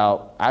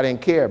about, I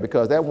didn't care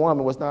because that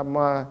woman was not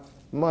my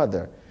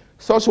mother.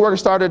 Social worker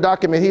started to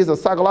document he's a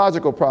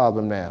psychological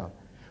problem now.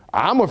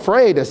 I'm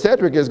afraid that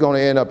Cedric is going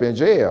to end up in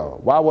jail.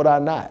 Why would I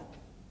not?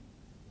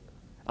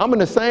 I'm in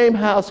the same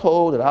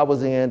household that I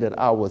was in that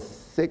I was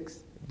 6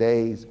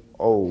 days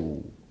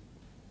old.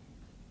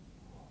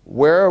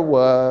 Where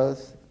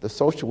was the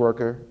social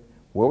worker?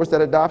 Where was that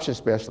adoption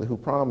specialist who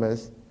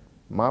promised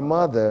my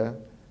mother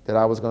that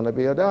I was going to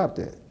be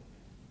adopted?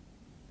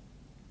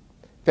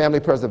 Family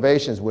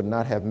preservations would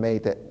not have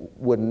let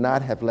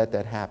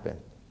that happen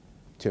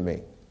to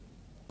me,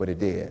 but it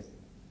did.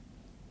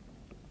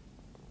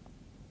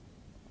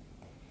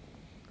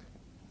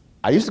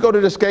 I used to go to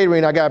the skating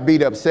rink. I got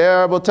beat up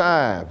several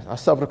times. I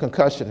suffered a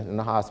concussion in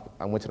the hospital.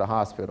 I went to the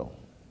hospital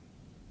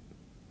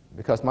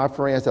because my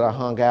friends that I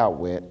hung out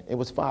with, it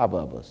was 5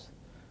 of us.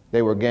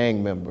 They were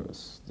gang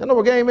members. You know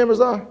what gang members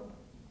are?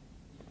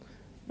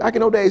 Back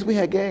in those days, we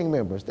had gang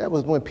members. That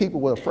was when people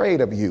were afraid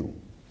of you.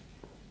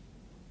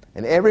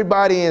 And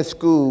everybody in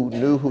school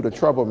knew who the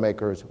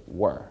troublemakers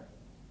were.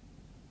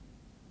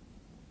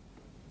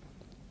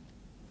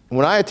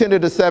 When I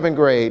attended the 7th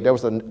grade, there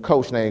was a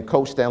coach named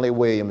Coach Stanley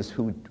Williams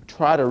who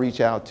tried to reach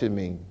out to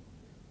me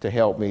to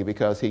help me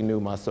because he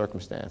knew my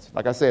circumstance.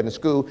 Like I said, in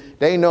school,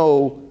 they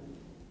know,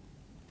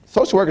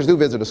 social workers do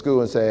visit the school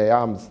and say,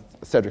 I'm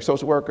Cedric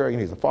social worker,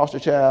 he's a foster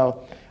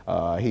child,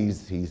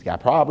 he's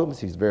got problems,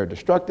 he's very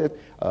destructive,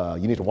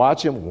 you need to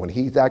watch him. When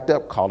he's act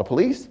up, call the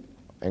police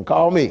and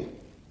call me.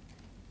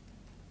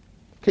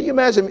 Can you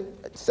imagine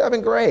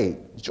 7th grade,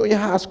 junior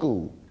high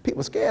school,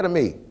 people scared of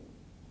me.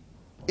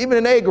 Even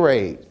in 8th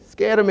grade,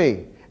 scared of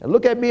me. And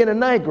look at me in the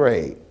 9th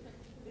grade.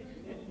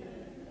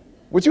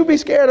 Would you be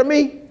scared of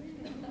me?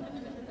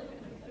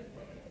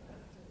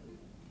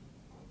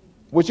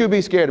 Would you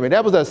be scared of me?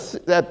 That was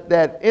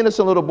that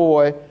innocent little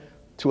boy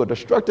to a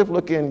destructive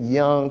looking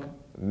young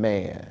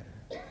man.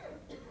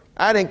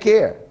 I didn't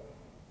care.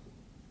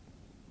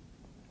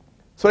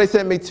 So they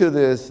sent me to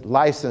this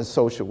licensed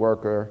social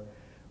worker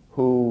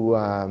who,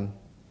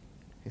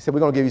 he said,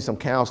 we're going to give you some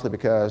counseling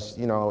because,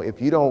 you know,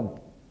 if you don't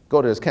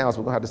go to this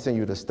counselor, we're going to have to send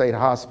you to the state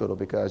hospital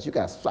because you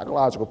got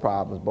psychological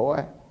problems,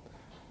 boy.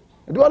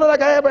 Do I look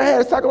like I ever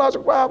had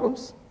psychological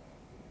problems?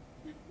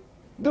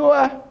 Do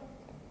I?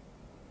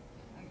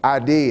 I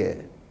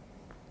did.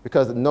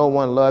 Because no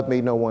one loved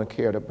me, no one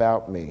cared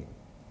about me.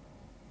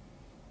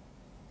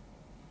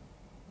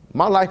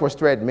 My life was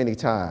threatened many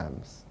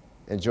times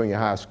in junior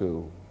high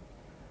school.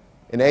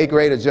 In the 8th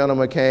grade, a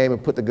gentleman came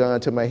and put the gun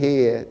to my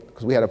head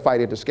because we had a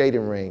fight at the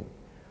skating rink.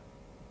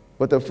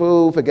 But the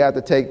fool forgot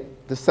to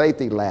take the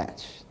safety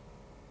latch.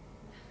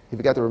 He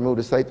forgot to remove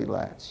the safety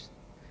latch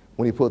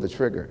when he pulled the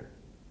trigger.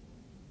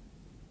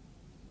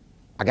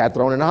 I got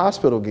thrown in the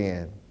hospital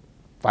again,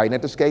 fighting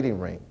at the skating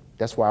rink.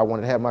 That's why I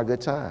wanted to have my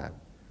good time.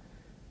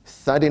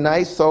 Sunday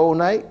night, soul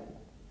night.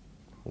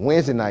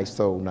 Wednesday night,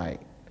 soul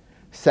night.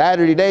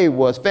 Saturday day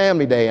was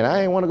family day, and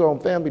I didn't want to go on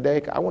family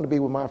day. I want to be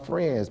with my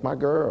friends, my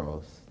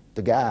girls,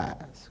 the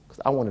guys,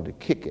 because I wanted to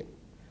kick it.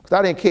 Because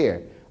I didn't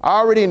care. I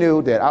already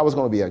knew that I was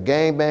going to be a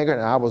gangbanger,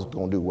 and I was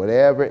going to do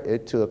whatever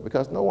it took,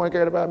 because no one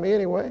cared about me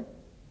anyway.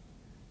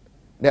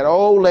 That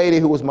old lady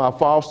who was my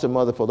foster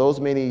mother for those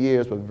many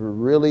years was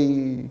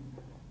really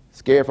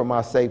scared for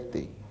my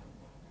safety.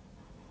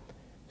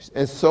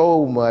 And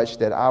so much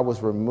that I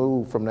was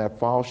removed from that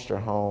foster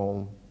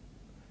home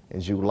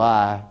in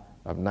July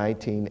of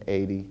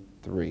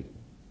 1983.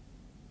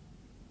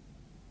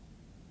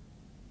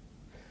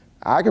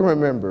 I can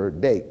remember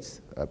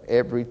dates of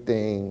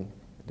everything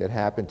that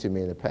happened to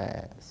me in the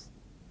past.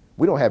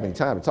 We don't have any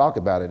time to talk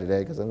about it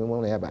today because we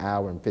only have an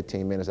hour and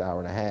 15 minutes, hour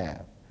and a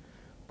half.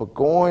 But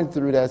going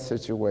through that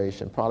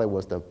situation probably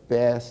was the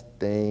best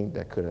thing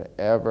that could have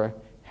ever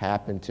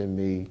happened to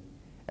me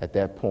at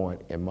that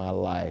point in my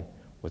life,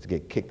 was to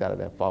get kicked out of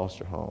that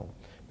foster home,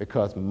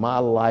 because my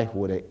life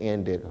would have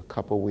ended a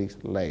couple weeks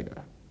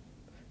later,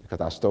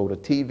 because I stole the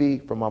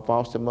TV from my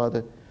foster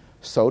mother,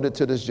 sold it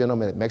to this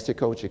gentleman at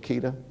Mexico,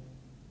 Chiquita,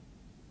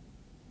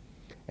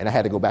 and I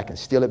had to go back and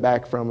steal it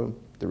back from him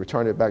to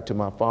return it back to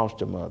my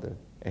foster mother.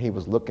 and he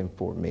was looking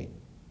for me.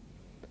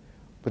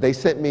 But they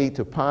sent me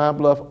to Pine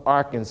Bluff,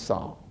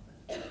 Arkansas,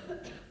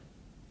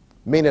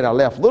 meaning I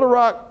left Little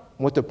Rock,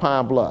 went to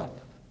Pine Bluff.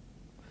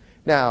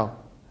 Now,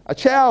 a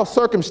child's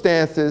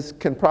circumstances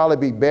can probably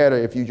be better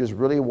if you just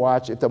really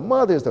watch. If the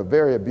mother is a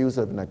very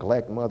abusive,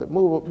 neglect mother,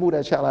 move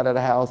that child out of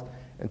the house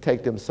and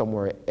take them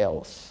somewhere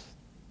else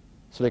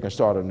so they can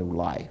start a new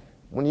life.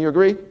 Wouldn't you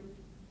agree?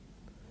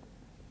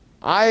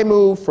 I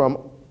moved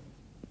from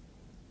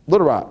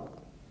Little Rock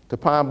to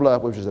Pine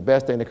Bluff, which was the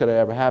best thing that could have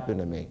ever happened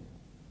to me.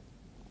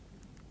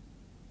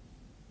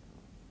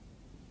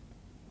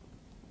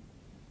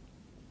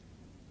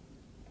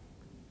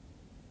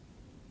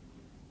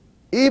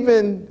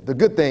 Even the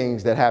good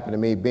things that happened to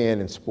me being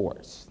in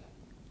sports.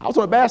 I was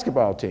on a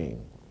basketball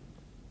team,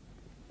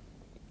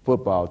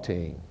 football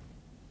team,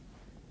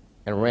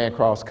 and ran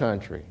cross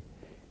country.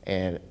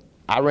 And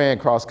I ran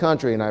cross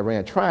country and I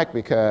ran track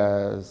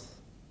because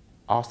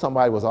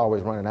somebody was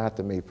always running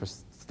after me for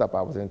stuff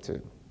I was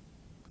into.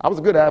 I was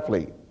a good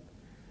athlete.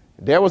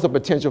 There was a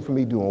potential for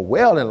me doing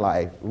well in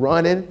life,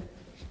 running.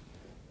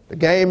 The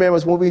game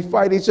members, when we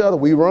fight each other,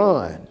 we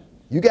run.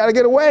 You got to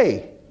get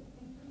away.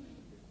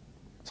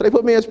 So they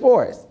put me in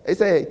sports. They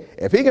say,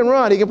 if he can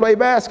run, he can play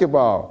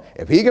basketball.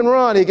 If he can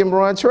run, he can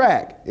run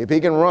track. If he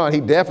can run,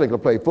 he definitely can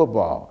play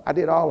football. I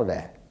did all of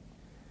that.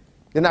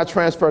 Then I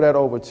transferred that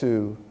over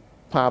to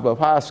Pine Bluff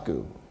High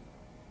School.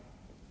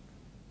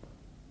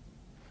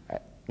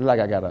 Look like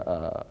I got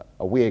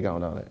a wig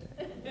on it.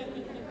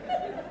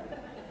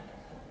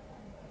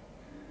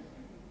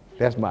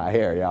 That's my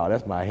hair, y'all.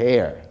 That's my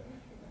hair.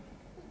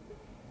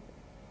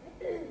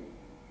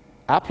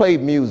 I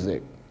played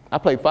music. I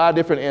played 5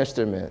 different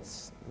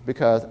instruments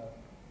because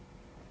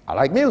I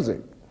like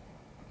music.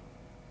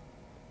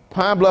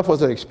 Pine Bluff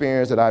was an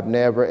experience that I've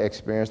never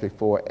experienced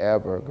before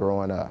ever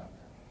growing up.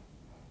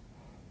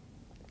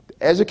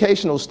 The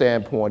educational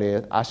standpoint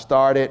is I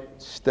started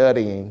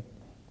studying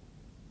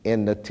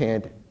in the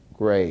 10th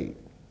grade.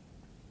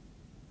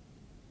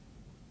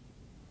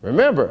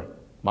 Remember,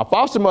 my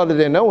foster mother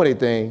didn't know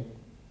anything.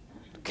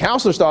 The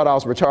counselor thought I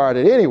was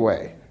retarded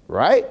anyway,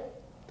 right?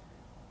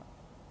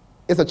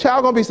 Is a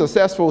child going to be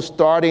successful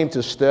starting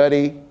to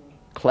study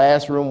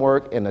classroom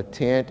work in the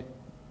 10th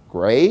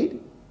grade?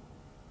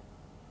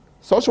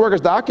 Social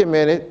workers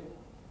documented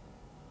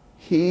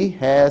he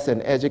has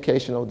an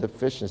educational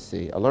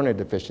deficiency, a learning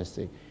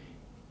deficiency.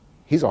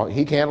 He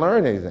can't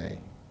learn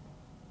anything.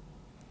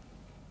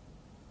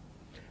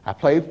 I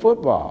played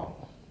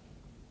football.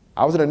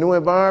 I was in a new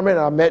environment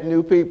and I met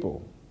new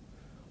people.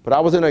 But I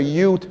was in a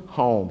youth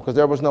home because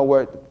there was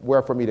nowhere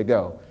for me to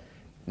go.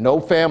 No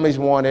families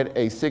wanted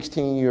a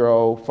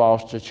 16-year-old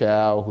foster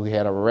child who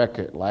had a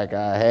record like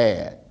I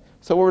had.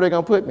 So where were they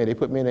going to put me? They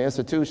put me in an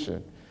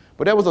institution.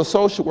 But there was a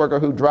social worker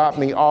who dropped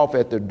me off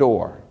at the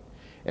door.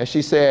 And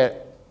she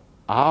said,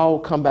 I'll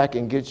come back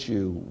and get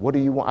you. What do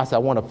you want? I said, I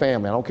want a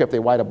family. I don't care if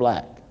they're white or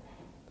black.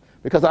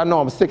 Because I know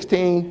I'm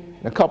 16,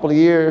 in a couple of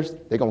years,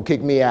 they're going to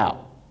kick me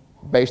out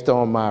based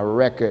on my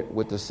record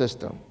with the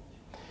system.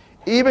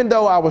 Even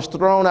though I was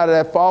thrown out of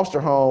that foster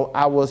home,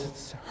 I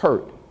was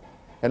hurt.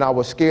 And I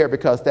was scared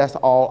because that's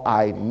all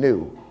I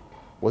knew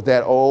was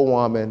that old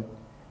woman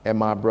and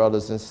my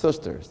brothers and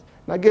sisters.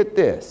 Now get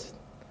this.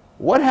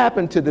 What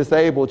happened to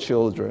disabled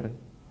children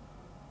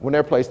when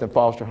they're placed in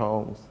foster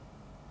homes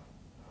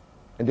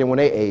and then when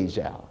they age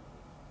out?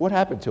 What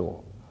happened to them?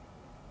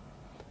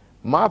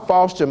 My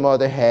foster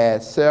mother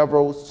had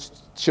several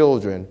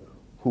children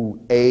who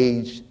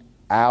aged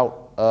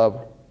out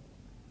of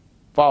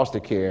foster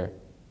care.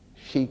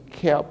 She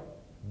kept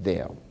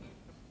them,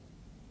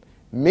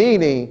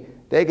 meaning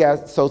they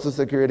got Social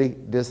Security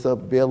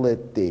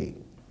disability.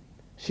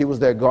 She was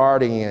their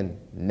guardian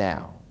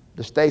now.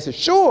 The state said,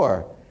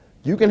 sure,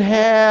 you can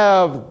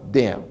have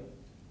them.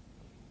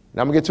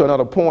 Now I'm gonna get to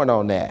another point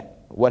on that.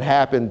 What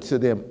happened to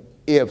them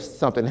if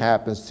something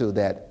happens to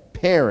that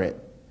parent?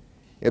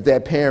 If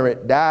that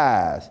parent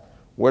dies,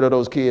 where do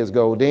those kids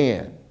go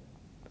then?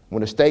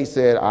 When the state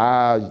said,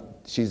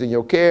 she's in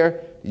your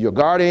care, your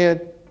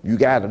guardian, you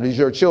got them, these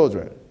are your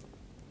children.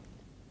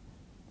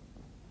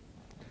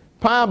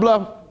 Pine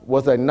Bluff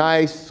was a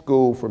nice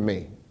school for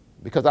me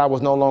because I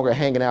was no longer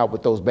hanging out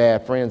with those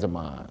bad friends of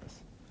mine.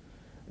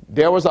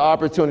 There was an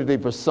opportunity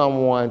for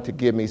someone to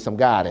give me some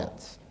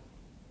guidance.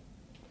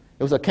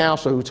 It was a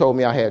counselor who told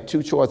me I had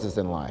 2 choices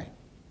in life.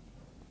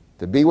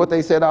 To be what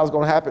they said that was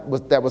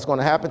going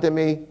to happen to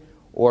me,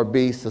 or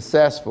be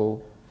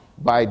successful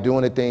by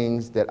doing the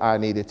things that I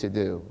needed to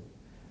do.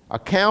 A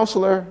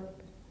counselor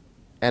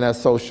and a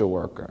social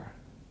worker.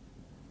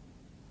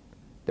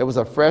 There was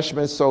a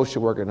freshman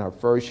social worker in her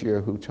first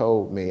year who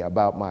told me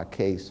about my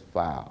case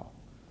file,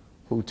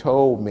 who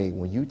told me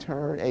when you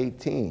turn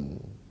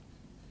 18,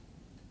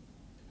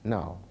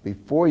 no,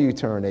 before you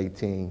turn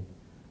 18,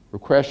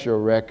 request your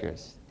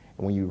records,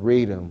 and when you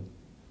read them,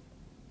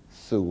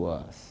 sue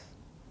us,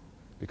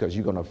 because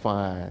you're going to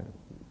find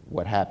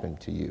what happened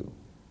to you.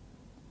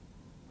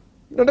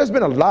 You know, there's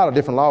been a lot of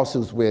different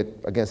lawsuits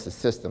against the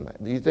system,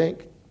 do you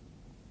think?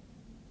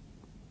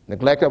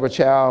 Neglect of a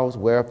child's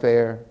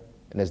welfare,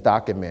 and it's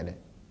documented.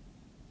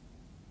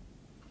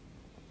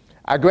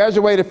 I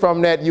graduated from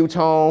that youth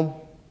home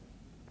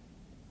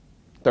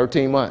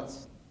 13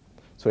 months.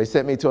 So they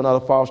sent me to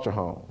another foster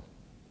home.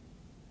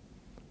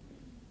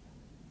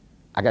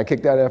 I got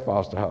kicked out of that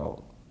foster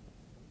home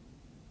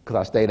because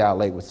I stayed out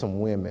late with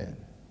some women.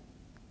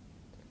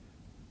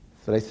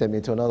 So they sent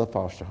me to another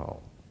foster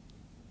home.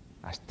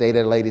 I stayed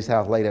at a lady's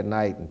house late at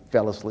night and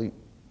fell asleep.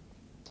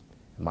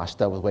 And my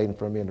stuff was waiting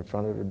for me in the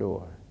front of the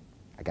door.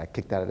 I got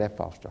kicked out of that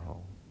foster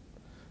home.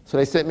 So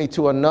they sent me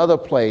to another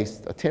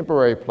place, a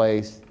temporary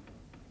place,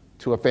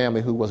 to a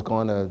family who was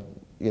going to,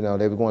 they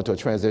were going to a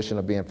transition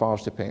of being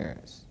foster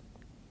parents.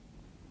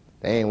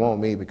 They didn't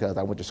want me because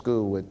I went to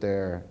school with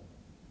their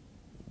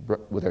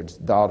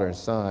daughter and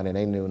son, and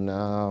they knew,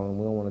 no,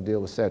 we don't want to deal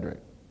with Cedric.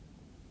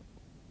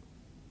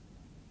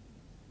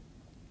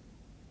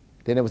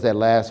 Then there was that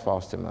last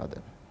foster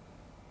mother,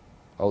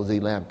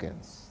 O.Z.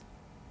 Lampkins,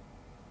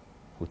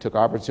 who took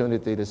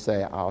opportunity to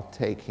say, I'll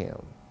take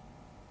him.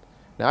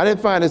 Now, I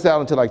didn't find this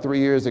out until like 3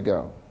 years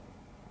ago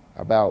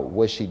about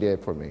what she did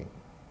for me.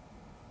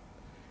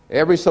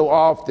 Every so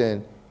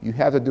often, you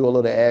have to do a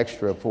little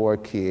extra for a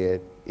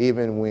kid,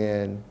 even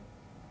when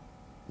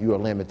you are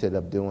limited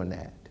of doing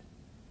that.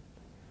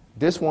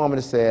 This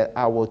woman said,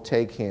 I will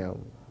take him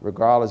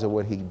regardless of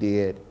what he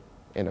did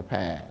in the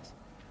past.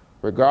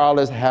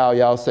 Regardless how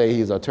y'all say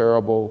he's a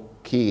terrible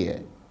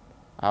kid,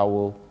 I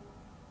will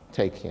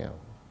take him.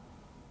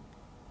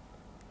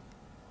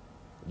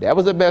 That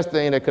was the best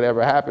thing that could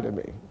ever happen to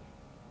me.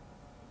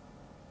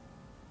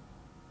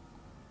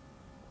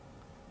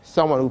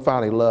 Someone who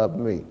finally loved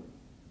me.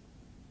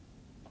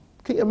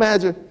 Can you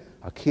imagine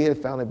a kid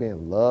finally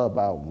being loved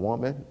by a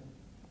woman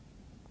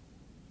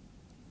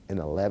in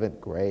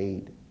 11th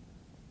grade?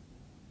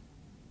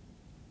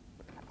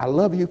 I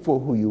love you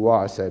for who you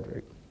are,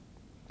 Cedric.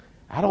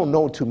 I don't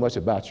know too much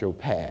about your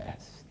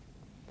past.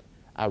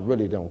 I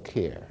really don't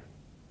care.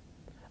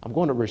 I'm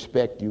going to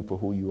respect you for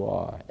who you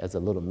are as a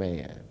little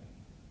man.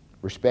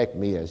 Respect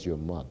me as your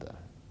mother.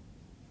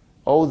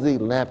 O.Z.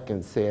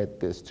 Lampkin said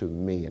this to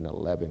me in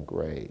 11th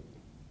grade.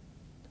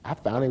 I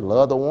finally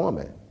loved a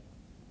woman.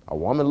 A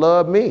woman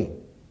loved me.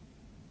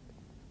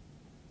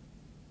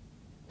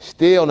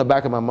 Still in the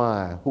back of my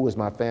mind, who is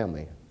my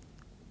family?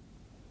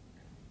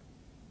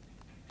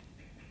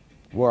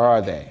 Where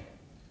are they?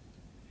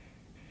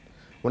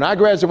 When I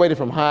graduated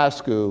from high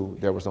school,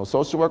 there was no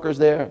social workers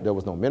there, there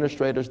was no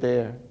administrators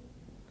there.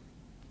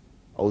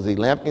 O.Z.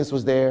 Lampkins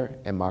was there,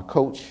 and my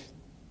coach,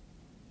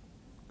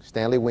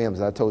 Stanley Williams,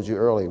 as I told you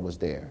earlier, was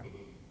there.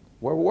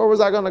 Where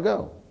was I going to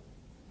go?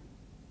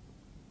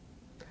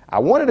 I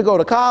wanted to go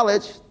to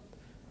college,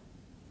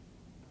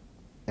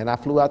 and I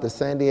flew out to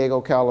San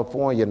Diego,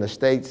 California, and the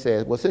state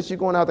said, well, since you're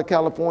going out to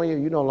California,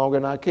 you no longer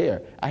not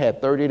care. I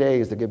had 30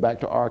 days to get back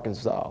to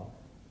Arkansas.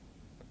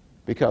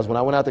 Because when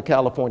I went out to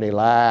California, they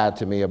lied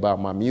to me about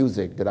my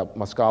music,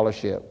 my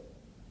scholarship.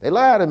 They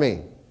lied to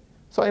me.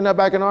 So I ended up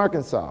back in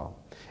Arkansas.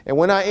 And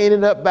when I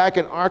ended up back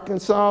in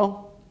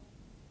Arkansas,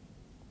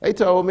 they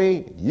told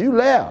me, you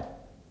left.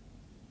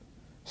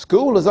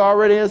 School is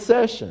already in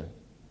session.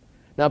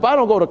 Now, if I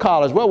don't go to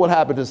college, what will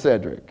happen to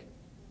Cedric?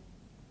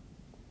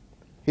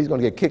 He's going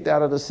to get kicked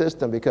out of the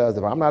system because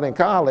if I'm not in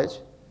college,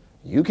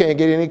 you can't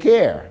get any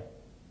care.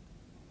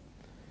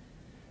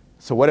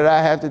 So what did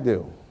I have to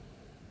do?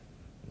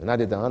 And I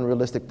did the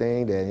unrealistic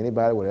thing that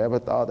anybody would have ever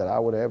thought that I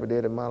would have ever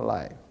did in my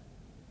life.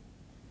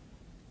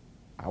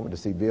 I went to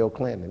see Bill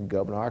Clinton,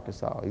 governor of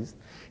Arkansas.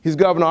 He's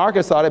governor of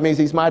Arkansas, that means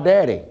he's my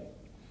daddy.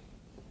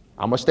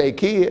 I'm a state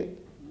kid.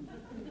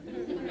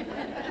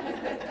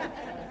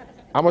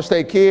 I'm a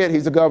state kid,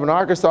 he's the governor of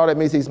Arkansas, that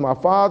means he's my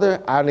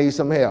father. I need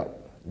some help.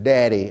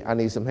 Daddy, I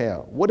need some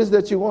help. What is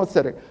that you want,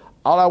 Cedric?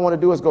 All I want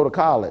to do is go to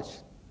college.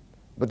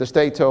 But the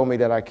state told me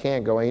that I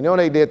can't go. And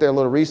they did their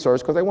little research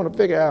because they want to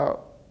figure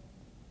out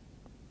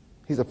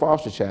he's a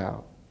foster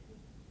child,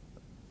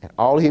 and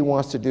all he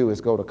wants to do is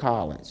go to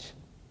college.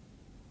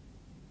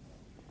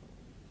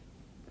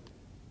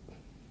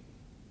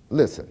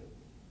 Listen.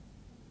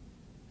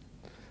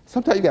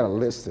 Sometimes you got to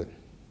listen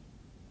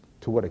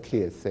to what a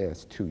kid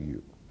says to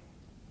you,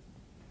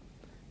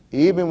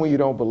 even when you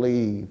don't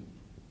believe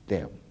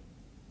them.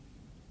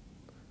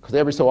 Because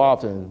every so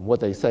often,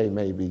 what they say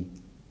may be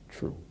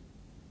true.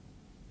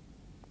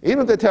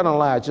 Even if they're telling a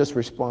lie, just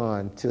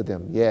respond to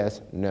them.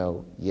 Yes,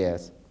 no,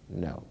 yes,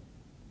 no.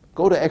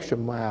 Go the extra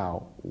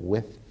mile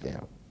with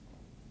them.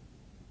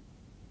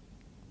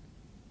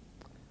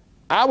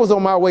 I was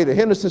on my way to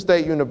Henderson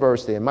State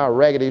University in my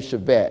raggedy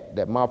Chevette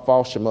that my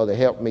foster mother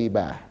helped me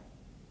buy.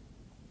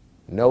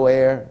 No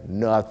air,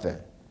 nothing.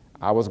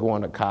 I was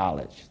going to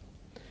college.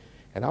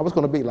 And I was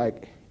going to be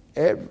like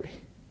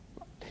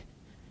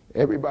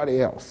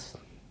everybody else.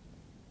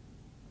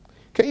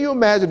 Can you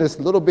imagine this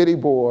little bitty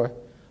boy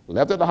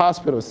left at the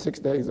hospital 6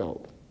 days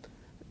old,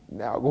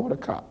 now going to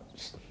college?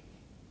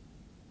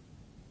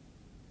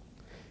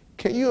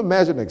 Can you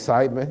imagine the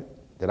excitement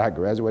that I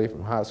graduated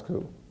from high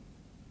school?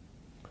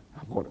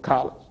 I'm going to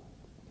college.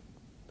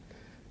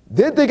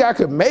 Didn't think I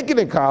could make it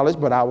in college,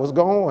 but I was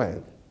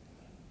going.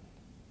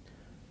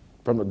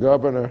 From the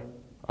governor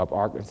of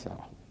Arkansas.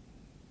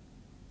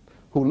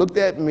 who looked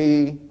at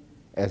me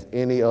as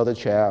any other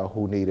child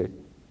who needed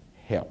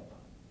help.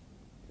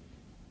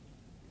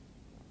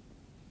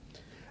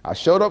 I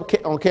showed up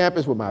on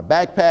campus with my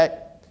backpack.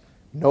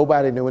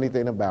 Nobody knew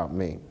anything about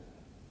me.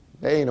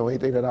 They didn't know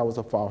anything that I was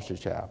a foster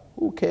child.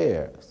 Who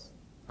cares?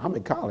 I'm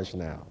in college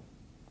now.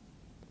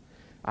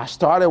 I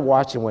started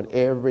watching what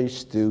every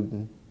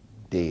student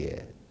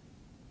did.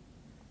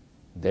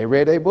 They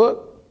read their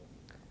book.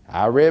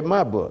 I read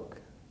my book.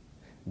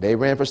 They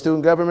ran for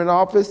student government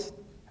office.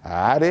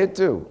 I did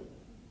too.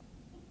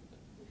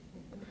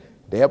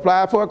 They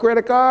applied for a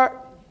credit card.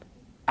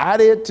 I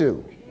did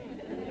too.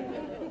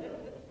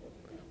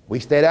 We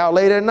stayed out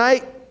late at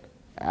night.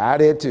 I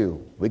did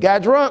too. We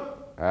got drunk.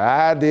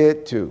 I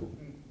did too.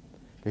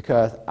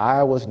 Because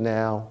I was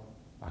now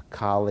a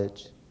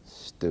college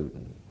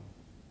student.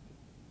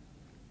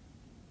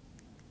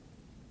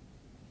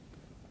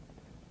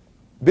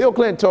 Bill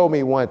Clinton told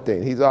me one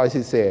thing. He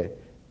said,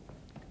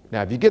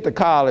 now if you get to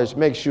college,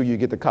 make sure you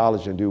get to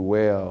college and do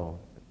well.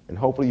 And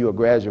hopefully you'll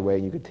graduate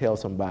and you can tell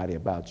somebody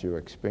about your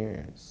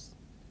experience.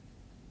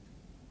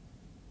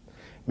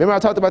 Remember I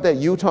talked about that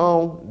youth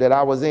home that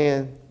I was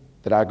in,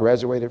 that I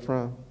graduated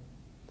from?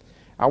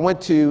 I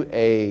went to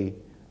a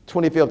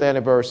 25th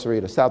anniversary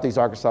of the Southeast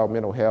Arkansas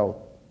Mental Health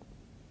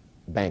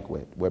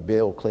Banquet where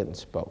Bill Clinton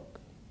spoke.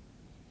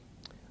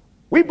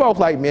 We both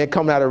like men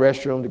coming out of the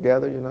restroom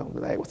together, you know,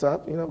 like, what's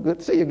up? You know, good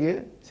to see you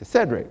again. He said,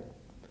 Cedric,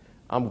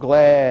 I'm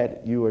glad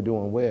you are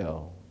doing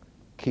well.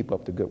 Keep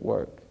up the good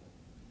work.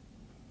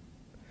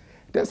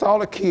 That's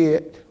all a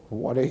kid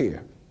want to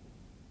hear.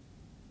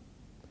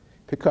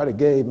 Because it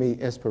gave me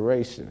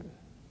inspiration.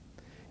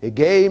 It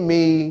gave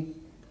me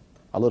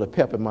a little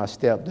pep in my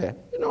step that,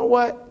 you know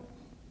what?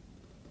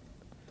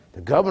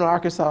 The governor of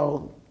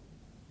Arkansas,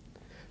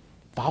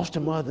 foster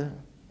mother,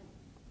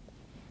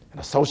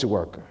 and a social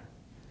worker,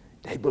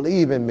 they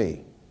believe in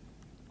me.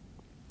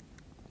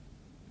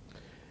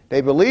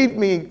 They believed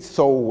me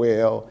so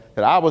well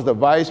that I was the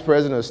vice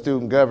president of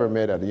student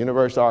government at the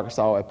University of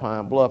Arkansas at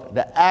Pine Bluff,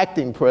 the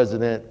acting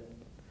president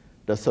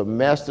the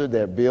semester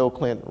that Bill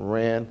Clinton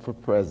ran for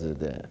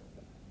president.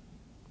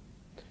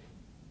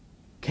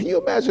 Can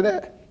you imagine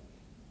that?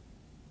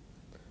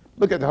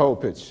 Look at the whole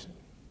picture.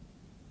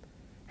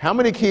 How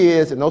many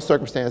kids in those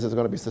circumstances are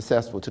going to be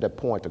successful to that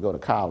point to go to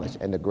college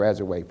and to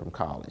graduate from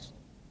college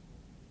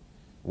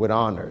with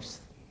honors?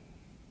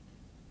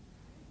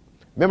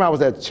 Remember, I was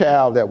that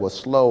child that was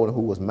slow and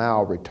who was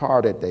mild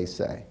retarded, they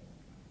say.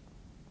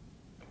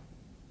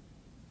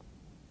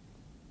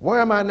 Where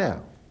am I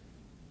now?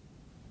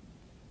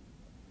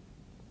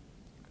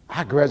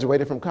 I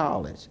graduated from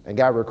college and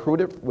got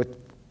recruited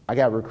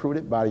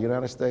by the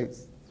United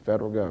States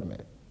federal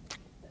government.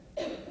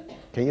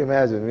 Can you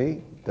imagine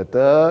me, the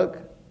thug,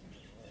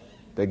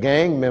 the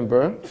gang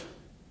member,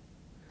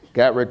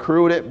 got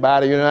recruited by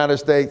the United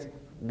States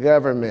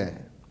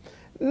government?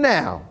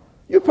 Now,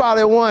 you're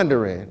probably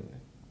wondering,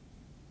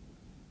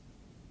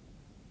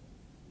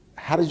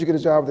 how did you get a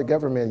job with the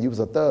government? You was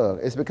a thug.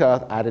 It's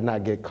because I did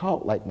not get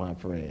caught like my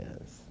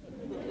friends.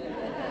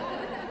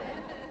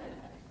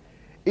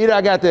 Either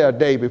I got there a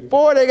day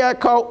before they got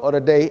caught or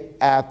the day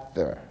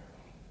after.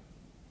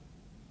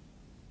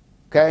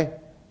 Okay?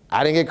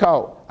 I didn't get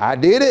caught. I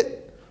did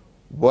it,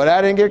 but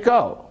I didn't get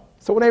caught.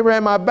 So when they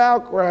ran my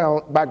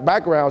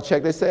background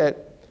check, they said,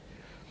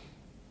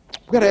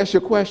 we got to ask you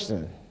a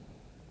question.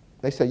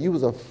 They said, you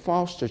was a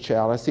foster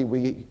child. I see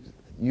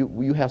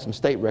you have some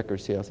state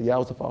records here. I said, yeah, I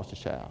was a foster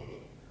child.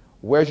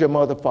 Where's your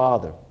mother,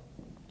 father?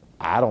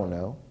 I don't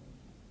know.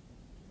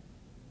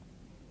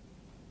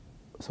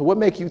 So what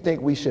makes you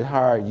think we should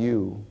hire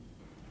you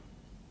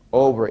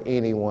over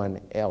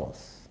anyone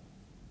else?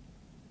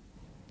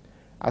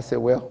 I said,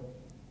 well,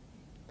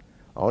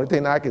 the only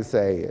thing I can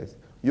say is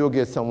you'll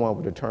get someone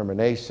with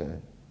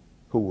determination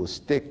who will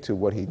stick to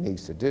what he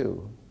needs to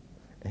do,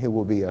 and he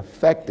will be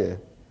effective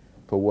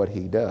for what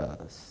he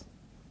does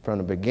from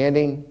the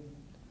beginning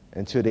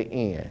until the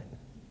end.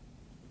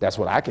 That's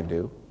what I can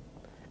do.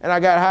 And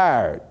I got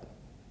hired,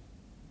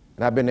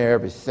 and I've been there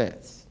ever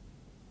since,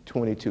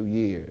 22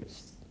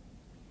 years.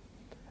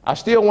 I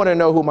still want to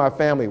know who my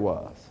family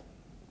was.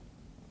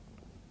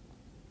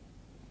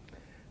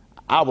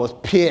 I was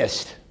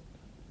pissed.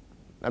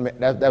 I mean,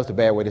 that was the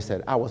bad way to say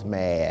it. I was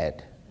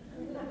mad.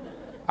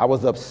 I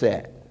was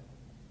upset.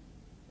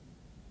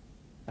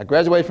 I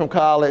graduated from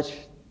college.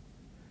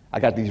 I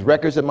got these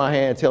records in my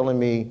hand telling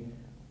me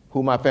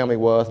who my family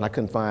was, and I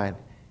couldn't find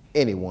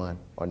anyone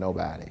or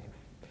nobody.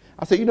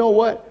 I said, you know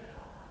what?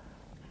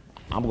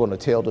 I'm going to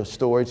tell the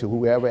story to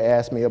whoever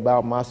asked me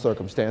about my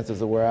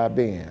circumstances or where I've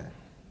been.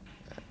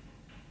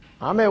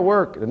 I'm at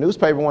work. The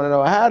newspaper want to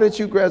know, how did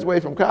you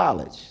graduate from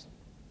college?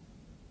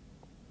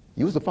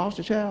 You was a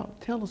foster child?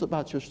 Tell us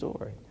about your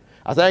story.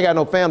 I said, I ain't got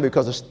no family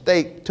because the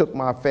state took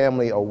my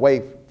family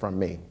away from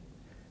me.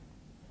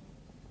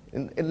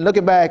 And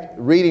looking back,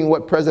 reading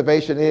what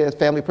preservation is,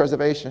 family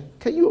preservation,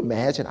 can you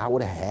imagine I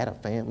would have had a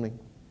family?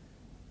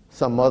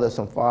 Some mother,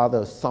 some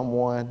father,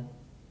 someone.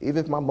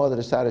 Even if my mother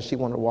decided she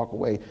wanted to walk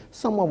away,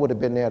 someone would have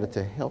been there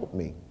to help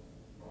me,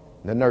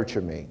 to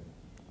nurture me.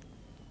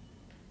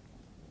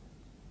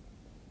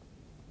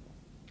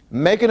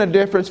 Making a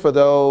difference for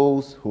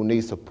those who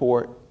need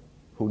support,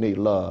 who need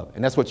love.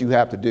 And that's what you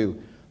have to do.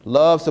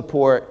 Love,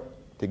 support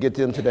to get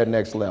them to that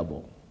next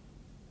level.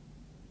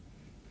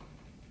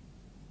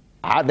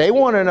 They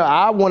want to know,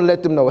 I want to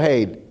let them know,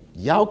 hey,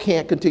 y'all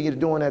can't continue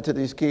doing that to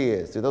these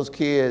kids. Those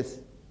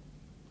kids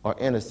are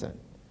innocent,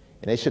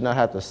 and they should not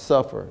have to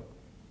suffer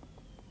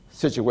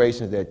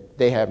situations that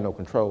they have no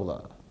control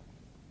of.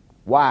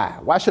 Why?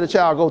 Why should a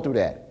child go through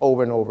that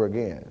over and over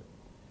again?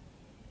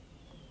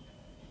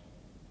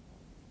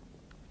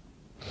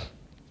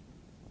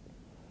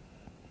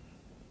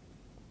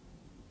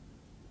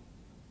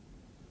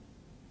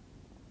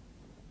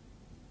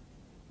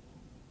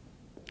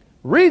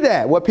 Read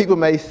that, what people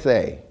may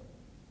say.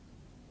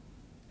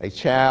 A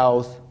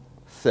child's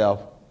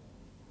self-concept.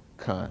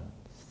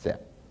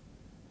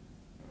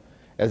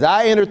 As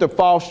I entered the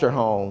foster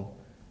home,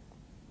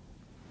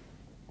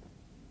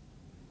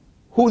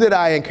 who did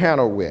I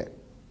encounter with?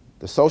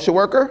 The social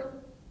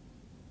worker?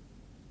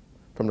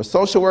 From the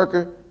social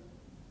worker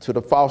to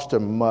the foster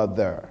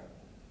mother.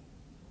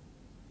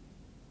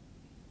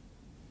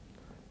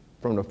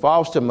 From the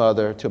foster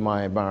mother to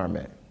my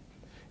environment.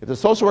 If the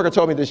social worker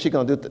told me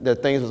that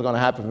that things was going to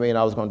happen for me and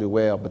I was going to do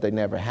well, but they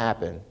never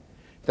happened.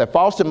 If that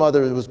foster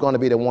mother was going to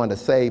be the one to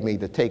save me,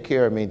 to take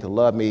care of me, to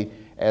love me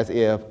as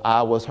if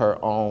I was her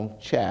own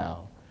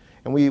child.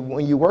 And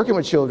when you're working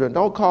with children,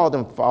 don't call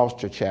them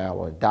foster child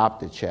or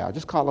adopted child.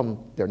 Just call them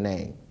their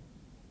name.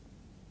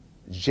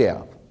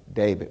 Jeff,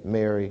 David,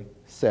 Mary,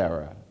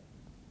 Sarah.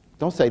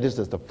 Don't say this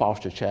is the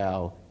foster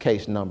child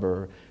case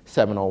number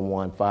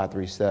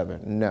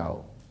 701-537.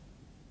 No.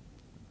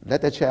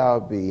 Let that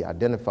child be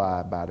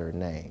identified by their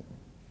name.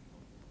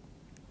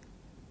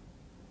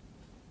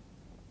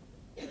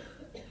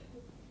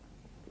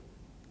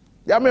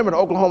 Y'all remember the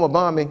Oklahoma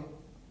bombing?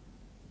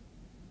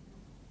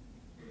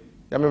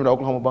 Y'all remember the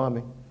Oklahoma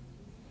bombing?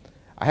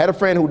 I had a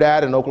friend who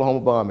died in the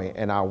Oklahoma bombing,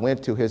 and I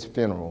went to his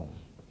funeral,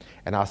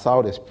 and I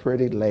saw this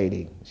pretty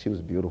lady. She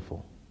was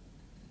beautiful.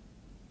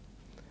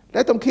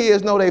 Let them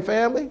kids know their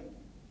family.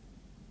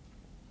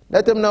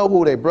 Let them know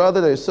who their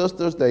brother, their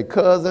sisters, their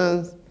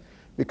cousins,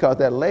 because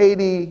that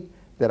lady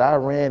that I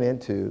ran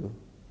into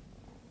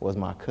was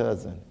my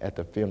cousin at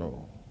the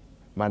funeral,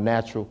 my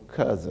natural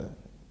cousin.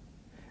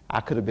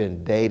 I could have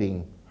been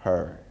dating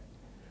her.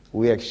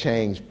 We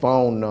exchanged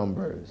phone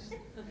numbers.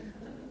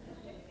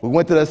 We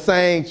went to the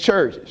same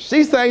church.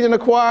 She sang in the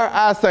choir,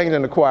 I sang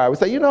in the choir. We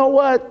said, you know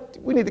what?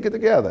 We need to get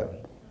together.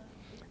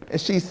 And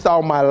she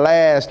saw my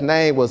last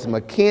name was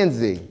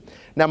McKenzie.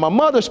 Now, my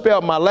mother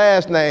spelled my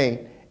last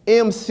name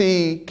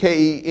M-C-K-E-N-Z-I-E,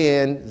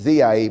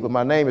 but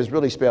my name is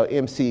really spelled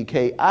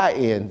M-C-K-I-N-Z-I-E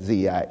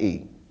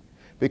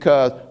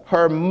because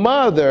her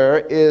mother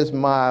is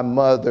my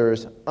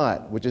mother's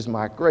aunt, which is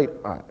my great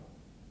aunt.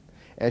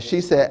 And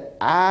she said,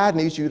 I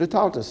need you to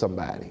talk to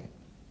somebody.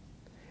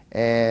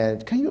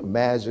 And can you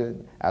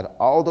imagine, out of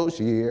all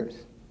those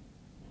years,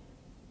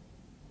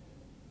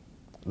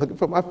 looking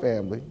for my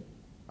family,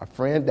 a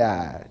friend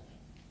died.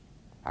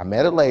 I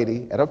met a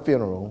lady at a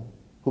funeral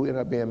who ended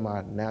up being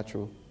my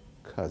natural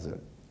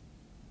cousin.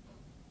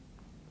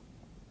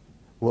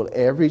 Will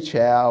every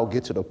child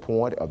get to the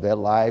point of their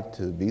life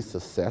to be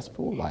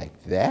successful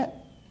like that?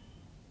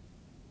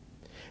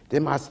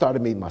 Then I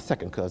started meeting my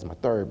second cousin, my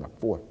third, my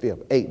fourth,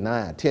 fifth, 8,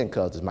 9, 10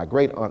 cousins, my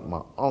great aunt,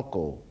 my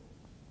uncle.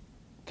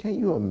 Can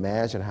you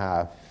imagine how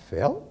I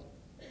felt?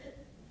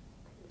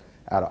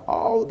 Out of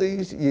all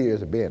these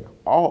years of being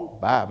all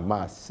by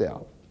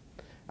myself,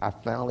 I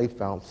finally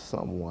found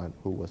someone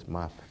who was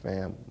my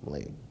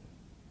family.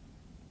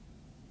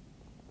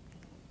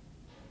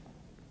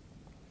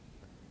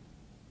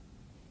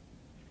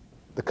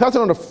 The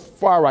cousin on the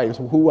far right is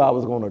who I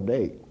was going to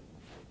date.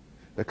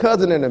 The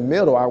cousin in the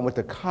middle I went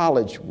to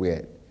college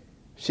with.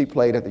 She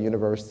played at the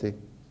university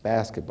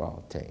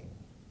basketball team.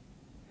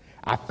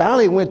 I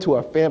finally went to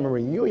a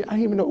family reunion. I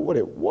didn't even know what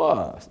it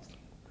was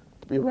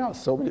to be around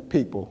so many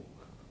people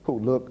who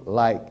look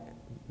like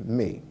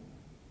me.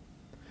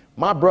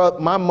 My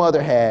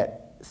mother had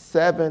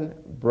 7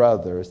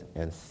 brothers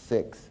and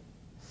 6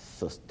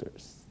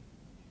 sisters.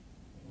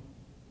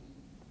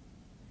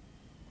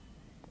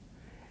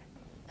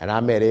 And I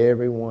met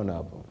every one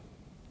of them.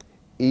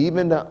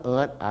 Even the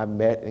aunt I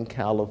met in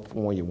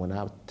California when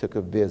I took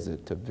a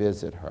visit to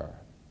visit her,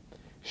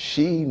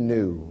 she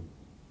knew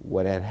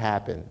what had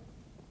happened,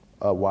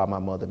 why my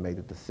mother made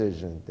the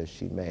decision that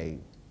she made.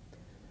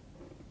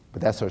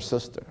 But that's her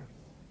sister.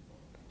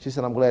 She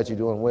said, I'm glad you're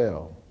doing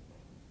well.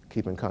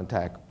 Keep in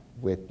contact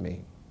with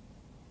me.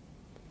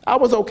 I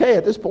was okay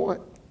at this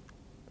point.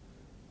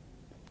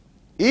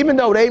 Even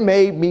though they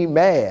made me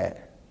mad,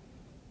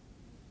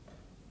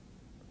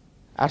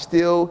 I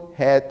still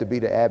had to be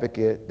the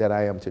advocate that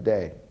I am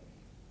today.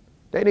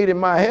 They needed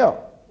my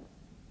help.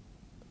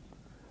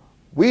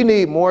 We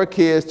need more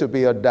kids to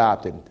be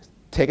adopted,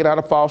 taken out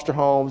of foster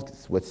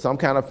homes with some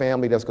kind of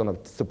family that's going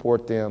to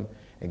support them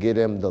and give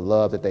them the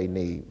love that they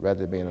need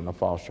rather than being in a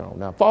foster home.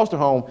 Now, foster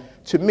home,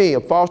 to me, a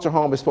foster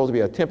home is supposed to be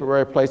a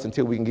temporary place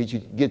until we can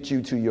get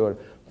you to your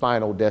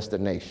final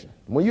destination.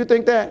 When you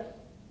think that,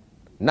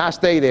 not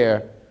stay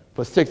there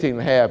for 16 and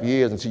a half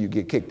years until you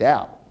get kicked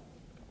out.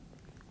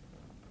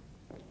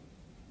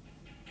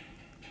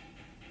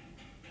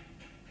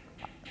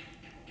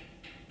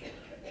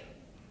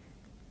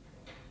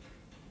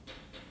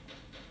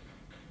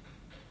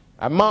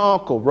 And my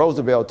uncle,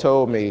 Roosevelt,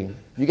 told me,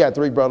 you got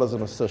 3 brothers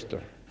and a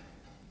sister.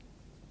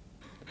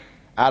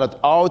 Out of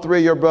all 3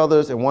 of your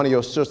brothers and one of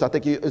your sisters, I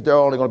think there's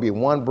only going to be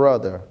one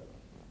brother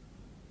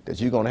that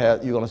you're going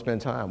to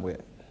spend time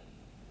with.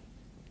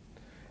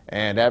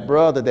 And that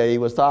brother that he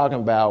was talking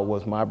about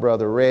was my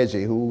brother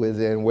Reggie, who is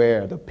in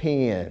where? The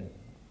pen.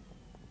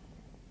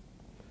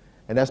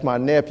 And that's my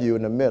nephew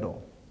in the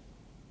middle.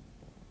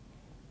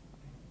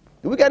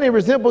 Do we got any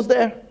resemblance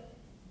there?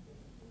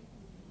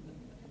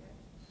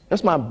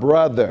 That's my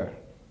brother.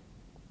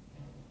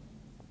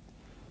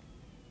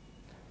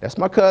 That's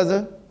my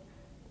cousin,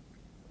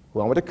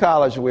 who I went to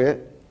college with.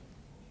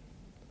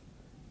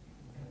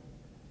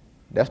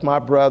 That's my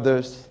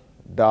brother's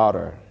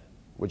daughter,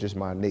 which is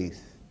my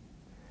niece.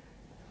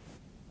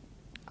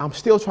 I'm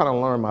still trying to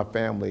learn my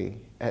family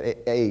at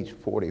age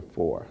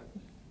 44.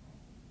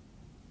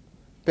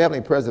 Family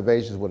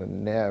preservation would have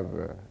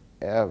never,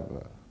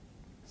 ever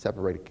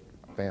separated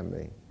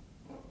family.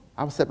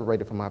 I was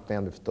separated from my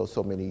family for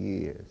so many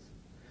years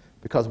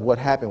because what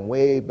happened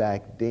way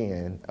back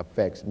then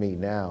affects me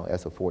now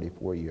as a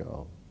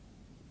 44-year-old.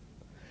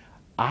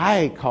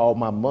 I called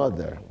my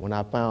mother when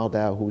I found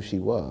out who she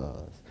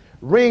was.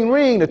 Ring,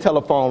 ring, the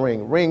telephone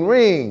ring, ring,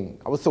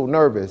 ring. I was so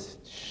nervous.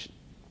 Shh.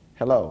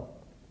 Hello.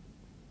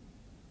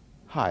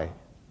 Hi,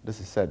 this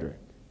is Cedric.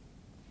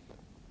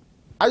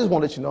 I just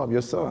want to let you know I'm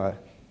your son,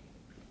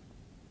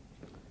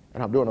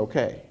 and I'm doing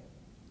okay.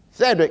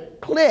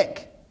 Cedric,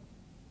 click.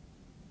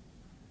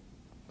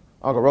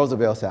 Uncle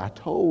Roosevelt said, I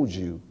told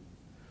you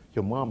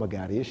your mama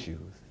got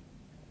issues.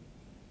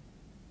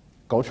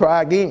 Go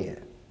try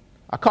again.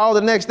 I called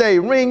the next day,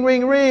 ring,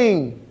 ring,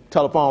 ring.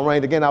 Telephone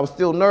rang again. I was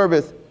still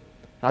nervous.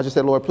 I just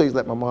said, Lord, please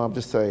let my mom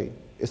just say,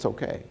 it's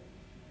okay.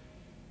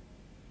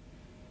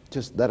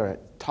 Just let her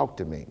talk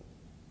to me.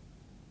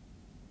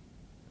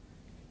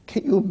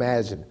 Can you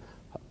imagine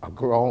a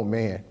grown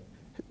man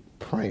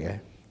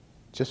praying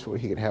just so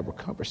he could have a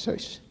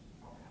conversation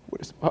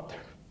with his mother?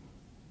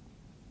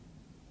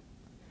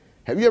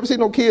 Have you ever seen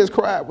no kids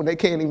cry when they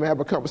can't even have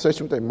a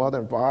conversation with their mother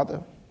and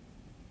father?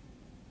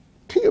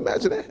 Can you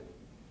imagine that?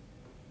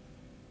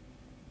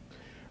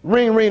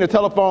 Ring, ring, the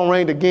telephone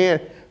rang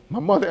again. My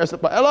mother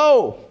answered,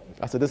 hello.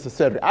 I said, this is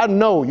Cedric. I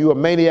know you're a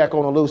maniac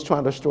on the loose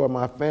trying to destroy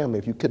my family.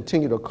 If you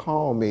continue to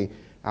call me,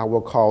 I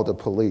will call the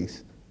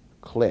police.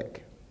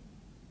 Click.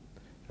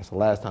 That's the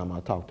last time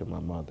I talked to my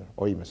mother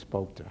or even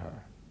spoke to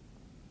her.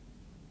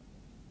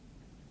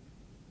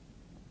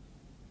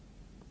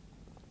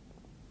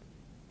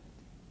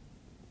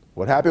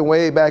 What happened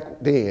way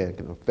back then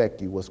can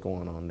affect you what's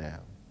going on now.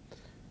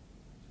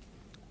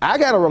 I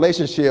got a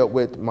relationship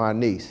with my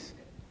niece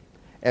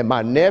and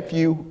my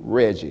nephew,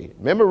 Reggie.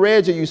 Remember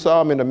Reggie? You saw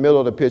him in the middle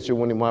of the picture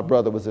when my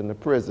brother was in the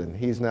prison.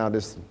 He's now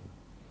this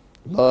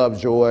love,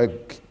 joy,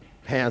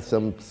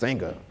 handsome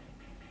singer.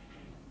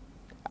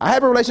 I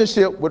have a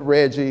relationship with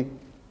Reggie.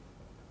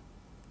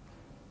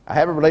 I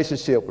have a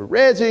relationship with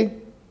Reggie,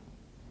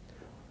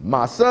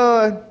 my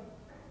son,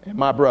 and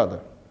my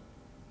brother.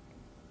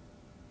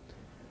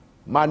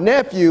 My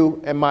nephew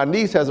and my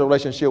niece has a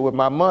relationship with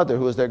my mother,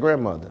 who is their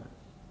grandmother.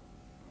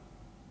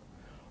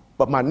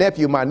 But my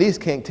nephew and my niece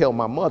can't tell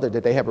my mother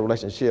that they have a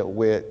relationship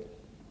with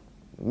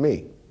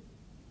me.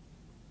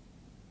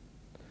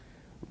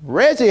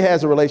 Reggie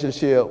has a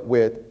relationship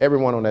with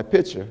everyone on that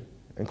picture,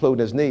 including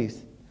his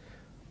niece,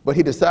 but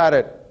he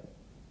decided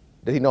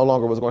that he no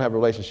longer was going to have a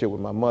relationship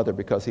with my mother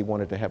because he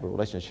wanted to have a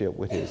relationship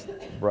with his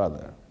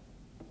brother.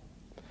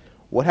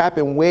 What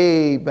happened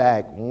way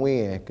back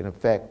when can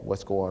affect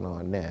what's going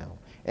on now.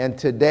 And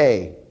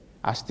today,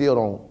 I still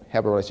don't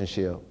have a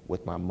relationship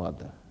with my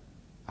mother.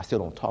 I still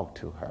don't talk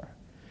to her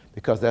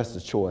because that's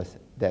the choice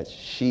that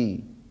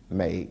she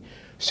made.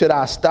 Should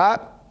I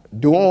stop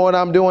doing what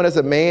I'm doing as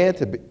a man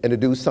and to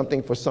do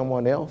something for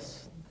someone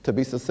else to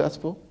be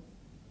successful?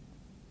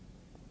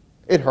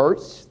 It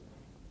hurts.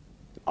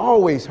 It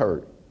always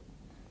hurt.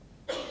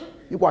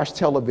 You watch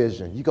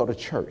television, you go to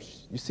church,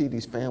 you see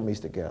these families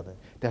together.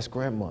 That's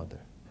grandmother.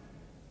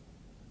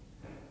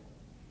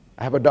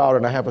 I have a daughter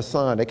and I have a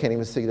son. They can't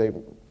even see their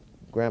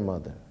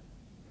grandmother.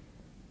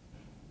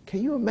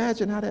 Can you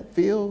imagine how that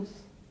feels?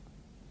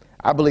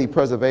 I believe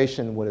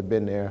preservation would have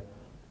been there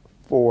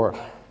for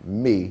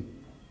me.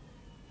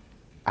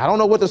 I don't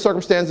know what the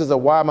circumstances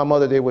of why my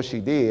mother did what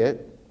she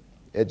did.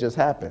 It just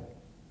happened.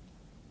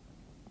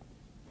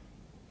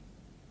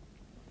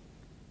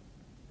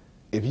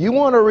 If you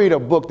want to read a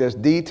book that's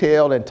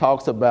detailed and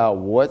talks about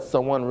what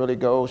someone really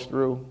goes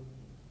through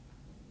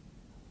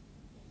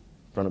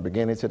from the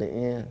beginning to the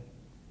end,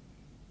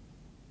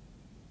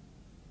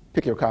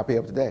 pick your copy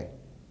up today.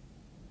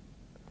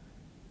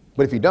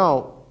 But if you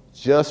don't,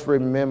 just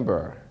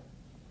remember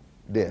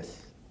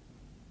this.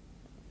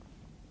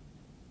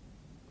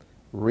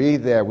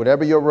 Read there,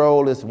 whatever your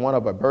role is, one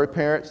of a birth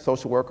parent,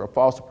 social worker, or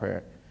foster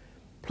parent,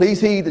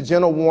 Please heed the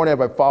gentle warning of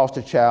a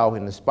foster child,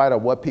 and in spite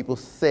of what people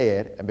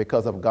said and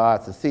because of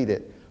God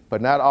succeeded,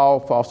 but not all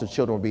foster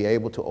children will be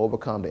able to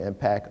overcome the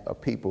impact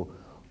of people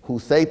who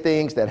say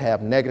things that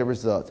have negative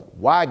results.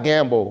 Why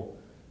gamble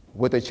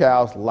with a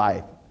child's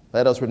life?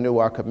 Let us renew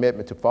our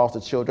commitment to foster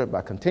children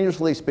by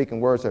continuously speaking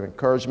words of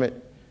encouragement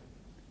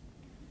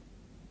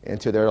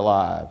into their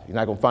lives. You're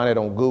not going to find it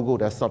on Google.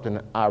 That's something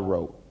that I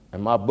wrote.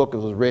 And my book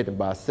was written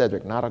by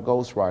Cedric, not a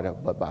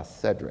ghostwriter, but by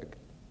Cedric.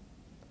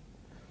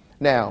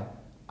 Now,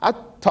 I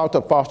talk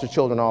to foster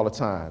children all the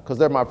time because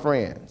they're my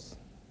friends.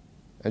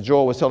 And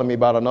Joel was telling me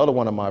about another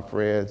one of my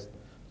friends,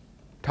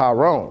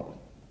 Tyrone,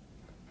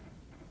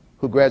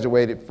 who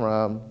graduated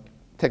from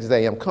Texas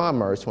A&M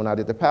Commerce when I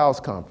did the PALS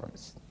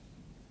conference.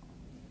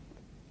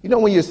 You know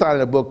when you're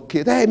signing a book,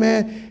 kids, hey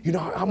man, you know,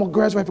 I'm gonna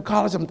graduate from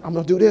college, I'm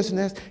gonna do this and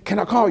this. Can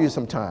I call you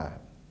sometime?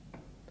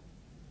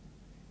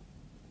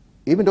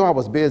 Even though I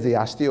was busy,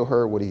 I still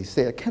heard what he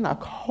said. Can I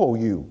call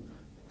you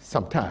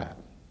sometime?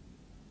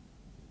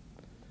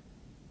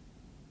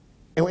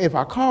 And if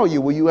I call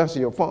you, will you answer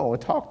your phone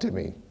and talk to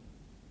me?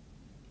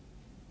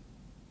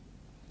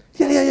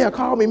 Yeah,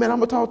 call me, man, I'm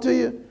gonna talk to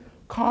you.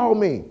 Call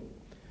me.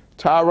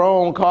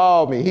 Tyrone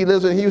called me. He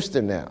lives in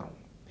Houston now.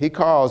 He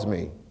calls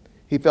me.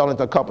 He fell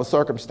into a couple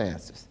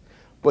circumstances.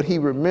 But he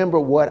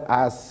remembered what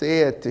I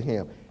said to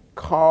him.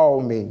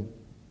 Call me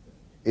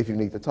if you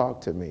need to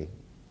talk to me.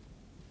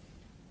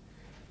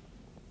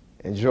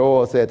 And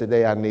Joel said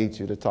today, I need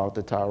you to talk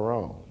to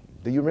Tyrone.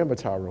 Do you remember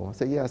Tyrone? I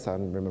said, yes, I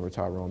remember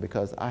Tyrone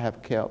because I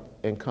have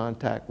kept in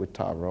contact with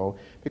Tyrone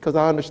because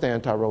I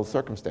understand Tyrone's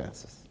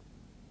circumstances.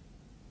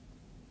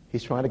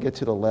 He's trying to get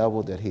to the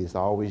level that he's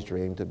always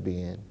dreamed of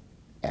being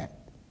at.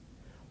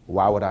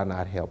 Why would I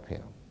not help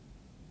him?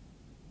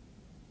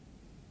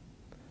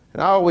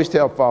 And I always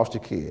tell foster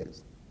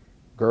kids,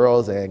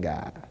 girls and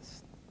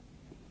guys,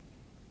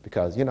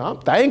 because, you know, I'm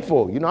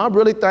thankful. You know, I'm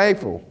really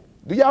thankful.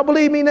 Do y'all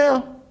believe me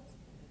now?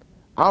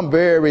 I'm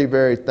very,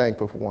 very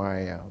thankful for where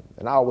I am.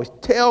 And I always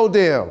tell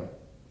them,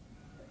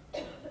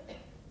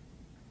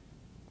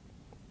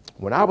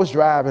 when I was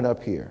driving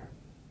up here,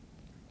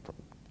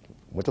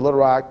 went to Little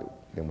Rock,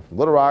 then from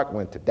Little Rock,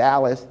 went to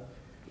Dallas,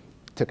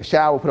 took a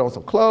shower, put on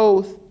some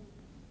clothes.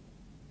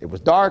 It was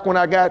dark when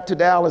I got to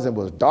Dallas, and it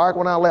was dark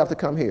when I left to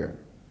come here.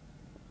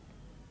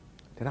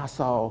 Then I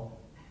saw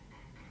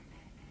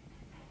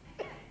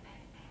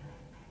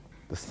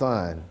the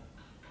sun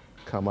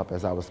come up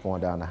as I was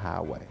going down the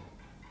highway.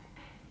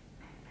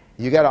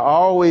 You got to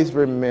always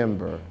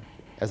remember,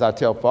 as I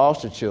tell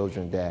foster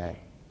children, that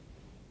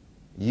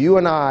you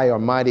and I are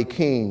mighty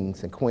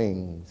kings and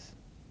queens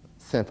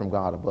sent from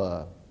God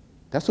above.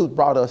 That's who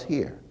brought us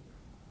here,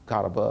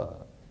 God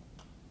above.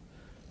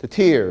 The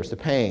tears, the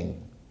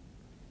pain,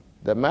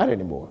 doesn't matter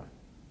anymore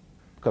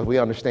because we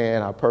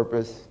understand our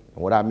purpose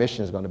and what our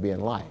mission is going to be in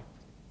life.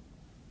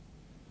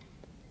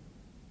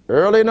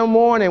 Early in the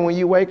morning when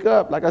you wake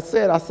up, like I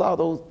said, I saw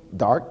those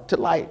dark to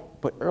light,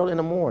 but early in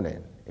the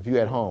morning, if you're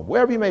at home,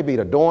 wherever you may be,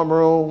 the dorm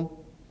room,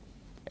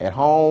 at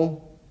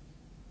home,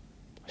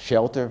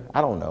 shelter,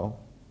 I don't know.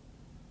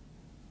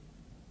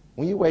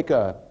 When you wake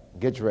up,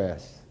 get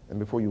dressed, and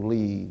before you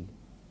leave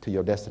to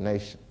your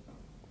destination,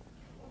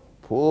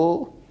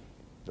 pull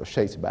those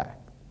shades back,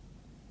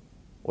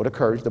 or the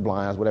curtains, the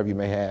blinds, whatever you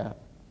may have,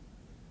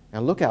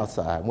 and look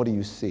outside. What do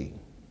you see?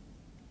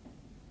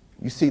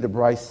 You see the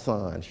bright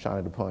sun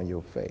shining upon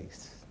your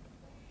face.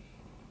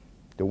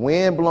 The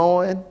wind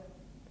blowing,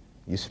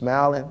 you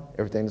smiling,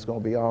 everything's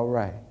going to be all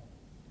right.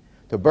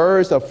 The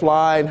birds are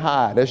flying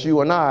high. That's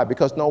you and I,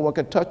 because no one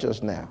can touch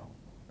us now.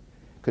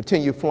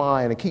 Continue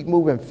flying and keep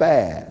moving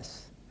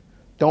fast.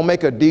 Don't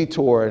make a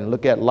detour and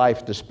look at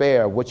life's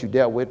despair of what you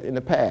dealt with in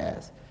the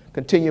past.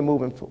 Continue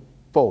moving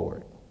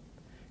forward.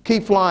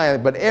 Keep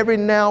flying, but every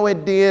now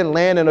and then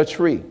land in a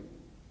tree.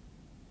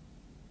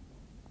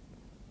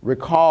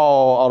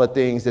 Recall all the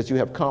things that you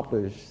have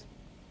accomplished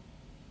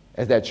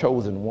as that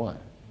chosen one.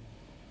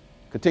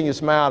 Continue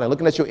smiling,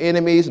 looking at your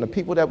enemies and the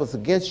people that was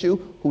against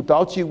you who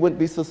thought you wouldn't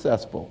be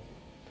successful.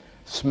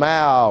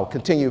 Smile,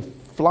 continue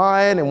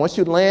flying, and once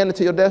you land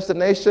into your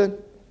destination,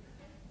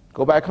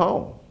 go back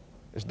home.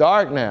 It's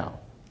dark now.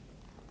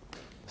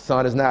 The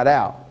sun is not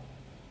out,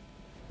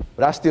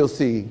 but I still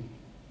see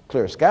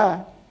clear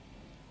sky.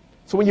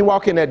 So when you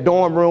walk in that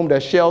dorm room,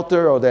 that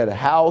shelter, or that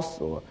house,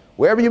 or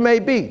wherever you may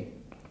be,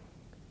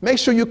 make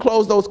sure you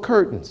close those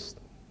curtains.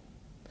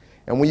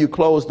 And when you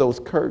close those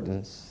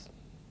curtains,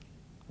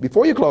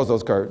 before you close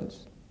those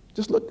curtains,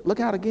 just look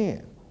out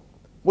again.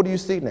 What do you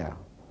see now?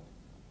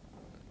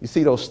 You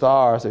see those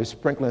stars, they're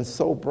sprinkling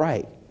so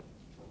bright.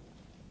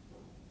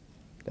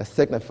 That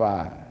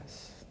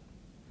signifies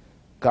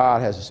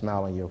God has a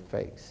smile on your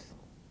face.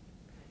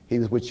 He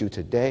was with you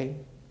today,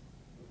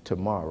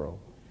 tomorrow,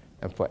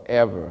 and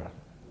forever.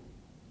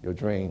 Your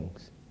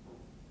dreams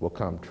will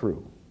come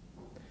true.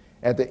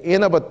 At the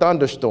end of a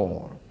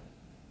thunderstorm,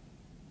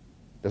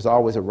 there's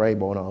always a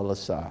rainbow on the other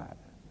side,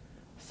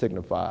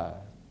 signifies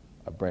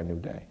a brand new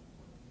day.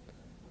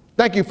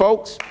 Thank you,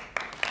 folks,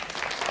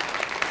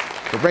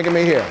 for bringing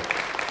me here.